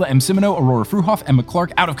Lenz, Kayla M. Simino, Aurora Fruhoff, Emma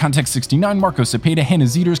Clark, Out of Context 69, Marco Cepeda, Hannah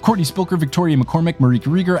Zeters, Courtney Spilker, Victoria McCormick, Marika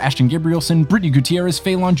Rieger, Ashton Gabrielson, Brittany Gutierrez,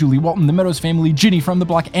 Phelan, Julie Walton, The Meadows Family, Ginny from the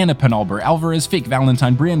Block, Anna Penalber, Alvarez, Fake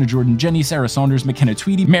Valentine, Brianna Jordan, Jenny, Sarah Saunders, McKenna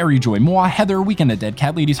Tweedy, Mary Joy Moa, Heather, Weekend at Dead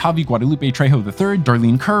Cat Ladies, Javi Guadalupe Trejo III,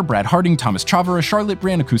 Darlene Kerr, Brad Harding, Thomas Chavara, Charlotte,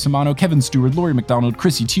 Brianna Cusimano, Kevin Stewart, Lori McDonald,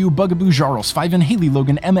 Chrissy Tew, Bugaboo, Jarls Fiven, Haley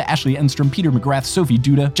Logan, Emma Ashley Enstrom, Peter McGrath, Sophie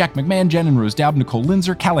Duda, Jack McMahon, Jen and Rose Daub, Nicole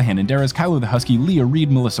Linzer, Callahan and Darris, Kylo the Husky, Leah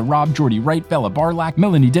Reed, Melissa Robb, Jordy Wright, Bella Barlack,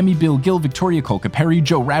 Melanie Demi, Bill Gill, Victoria Kolka Perry,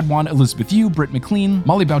 Joe Radwan, Elizabeth Yu, Britt McLean,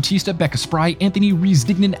 Molly Bautista, Becca Spry, Anthony Rees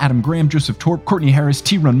Dignan, Adam Graham, Joseph Torp, Courtney Harris,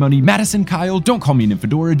 T Run Money, Madison Kyle, Don't Call Me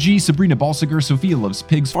Nymphadora, G, Sabrina Balsiger, Sophia Loves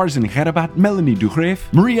Pigs, Farzan Herabat, Melanie Duhrev,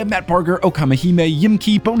 Maria, Matt Parker, Okamahime,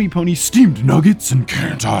 Yimki, Bony Pony, Steamed Nuggets, and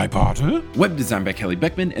Can't I Potter? Web design by Kelly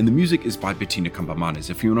Beckman, and the music is by Bettina Campamanes.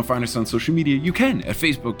 If you want to find us on social media, you can at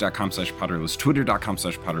facebook.com/Potterless,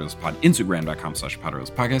 twitter.com/PotterlessPod,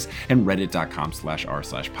 instagram.com/PotterlessPodcast, and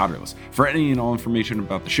reddit.com/r/Potterless. For any and all information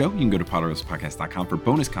about the show, you can go to PotterlessPodcast.com. For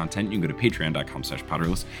bonus content, you can go to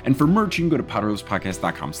patreon.com/Potterless. And for merch, you can go to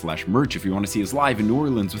PotterlessPodcast.com/merch. If you want to see us live in New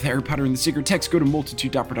Orleans with Harry Potter and the Secret Text, go to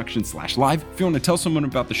multitude.production/live. If you want to tell someone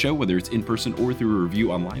about the show, whether it's in person or through a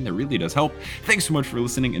review online, that really does help. Thanks so much for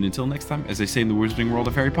listening, and until next time, as they say in the wizarding world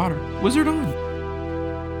of Harry Potter, wizard on!